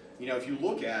that. If you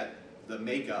look at the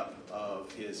makeup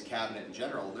of his cabinet in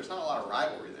general, there's not a lot of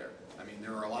rivalry there. I mean,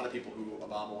 there are a lot of people who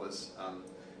Obama was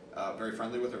very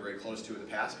friendly with or very close to in the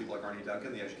past. People like Arne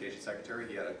Duncan, the education secretary,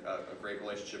 he had a great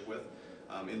relationship with.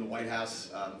 In the White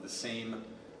House,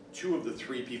 two of the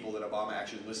three people that Obama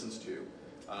actually listens to,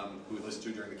 who he listened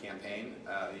to during the campaign,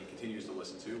 he continues to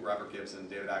listen to. Robert Gibbs and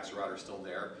David Axelrod are still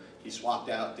there. He swapped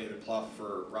out David Plouffe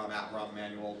for Rahm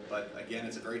Emanuel, but again,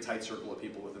 it's a very tight circle of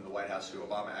people within the White House who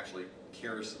Obama actually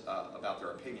cares about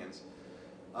their opinions.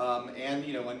 And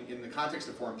in the context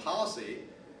of foreign policy,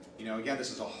 again, this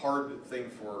is a hard thing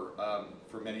for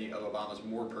many of Obama's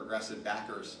more progressive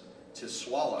backers to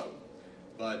swallow,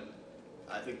 but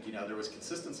I think there was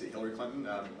consistency. Hillary Clinton,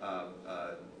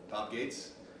 Bob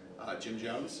Gates, Jim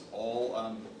Jones,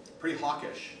 all pretty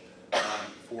hawkish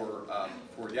for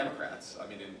Democrats. I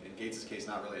mean, in Gates' case,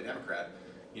 not really a Democrat.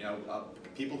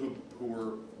 People who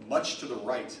were much to the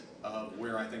right of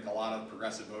where I think a lot of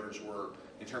progressive voters were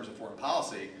in terms of foreign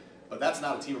policy. But that's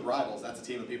not a team of rivals. That's a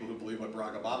team of people who believe what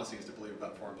Barack Obama seems to believe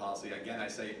about foreign policy. Again, I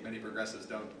say many progressives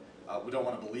don't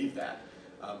want to believe that.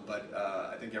 But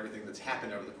I think everything that's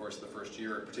happened over the course of the first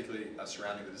year, particularly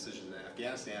surrounding the decisions in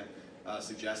Afghanistan,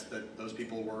 suggests that those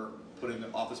people were put into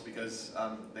office because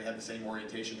they had the same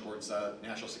orientation towards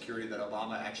national security that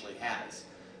Obama actually has.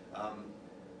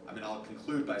 I mean, I'll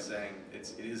conclude by saying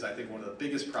it is, I think, one of the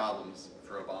biggest problems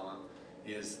for Obama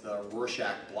is the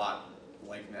Rorschach blot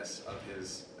likeness of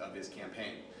his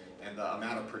campaign and the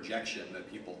amount of projection that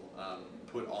people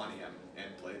put on him and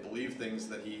believe things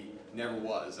that he never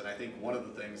was. And I think one of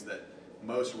the things that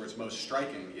where it's most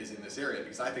striking is in this area,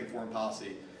 because I think foreign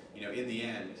policy, in the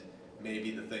end, may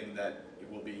be the thing that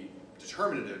will be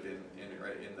determinative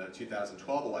in the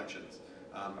 2012 elections.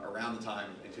 Around the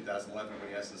time in 2011 when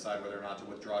he has to decide whether or not to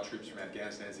withdraw troops from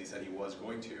Afghanistan, as he said he was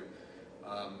going to.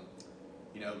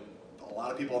 a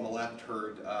lot of people on the left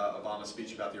heard Obama's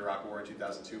speech about the Iraq War in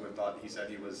 2002 and thought he said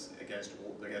he was against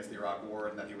the Iraq War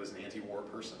and that he was an anti-war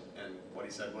person. And what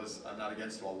he said was, I'm not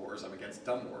against all wars, I'm against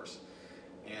dumb wars.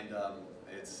 And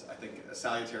it's, I think, a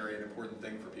salutary and important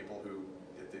thing for people who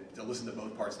to listen to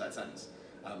both parts of that sentence.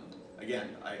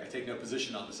 Again, I take no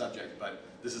position on the subject, but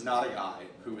this is not a guy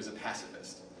who is a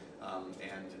pacifist.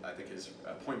 And I think his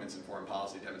appointments in foreign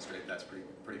policy demonstrate that's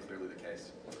pretty clearly the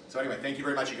case. So anyway, thank you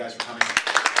very much, you guys, for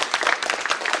coming.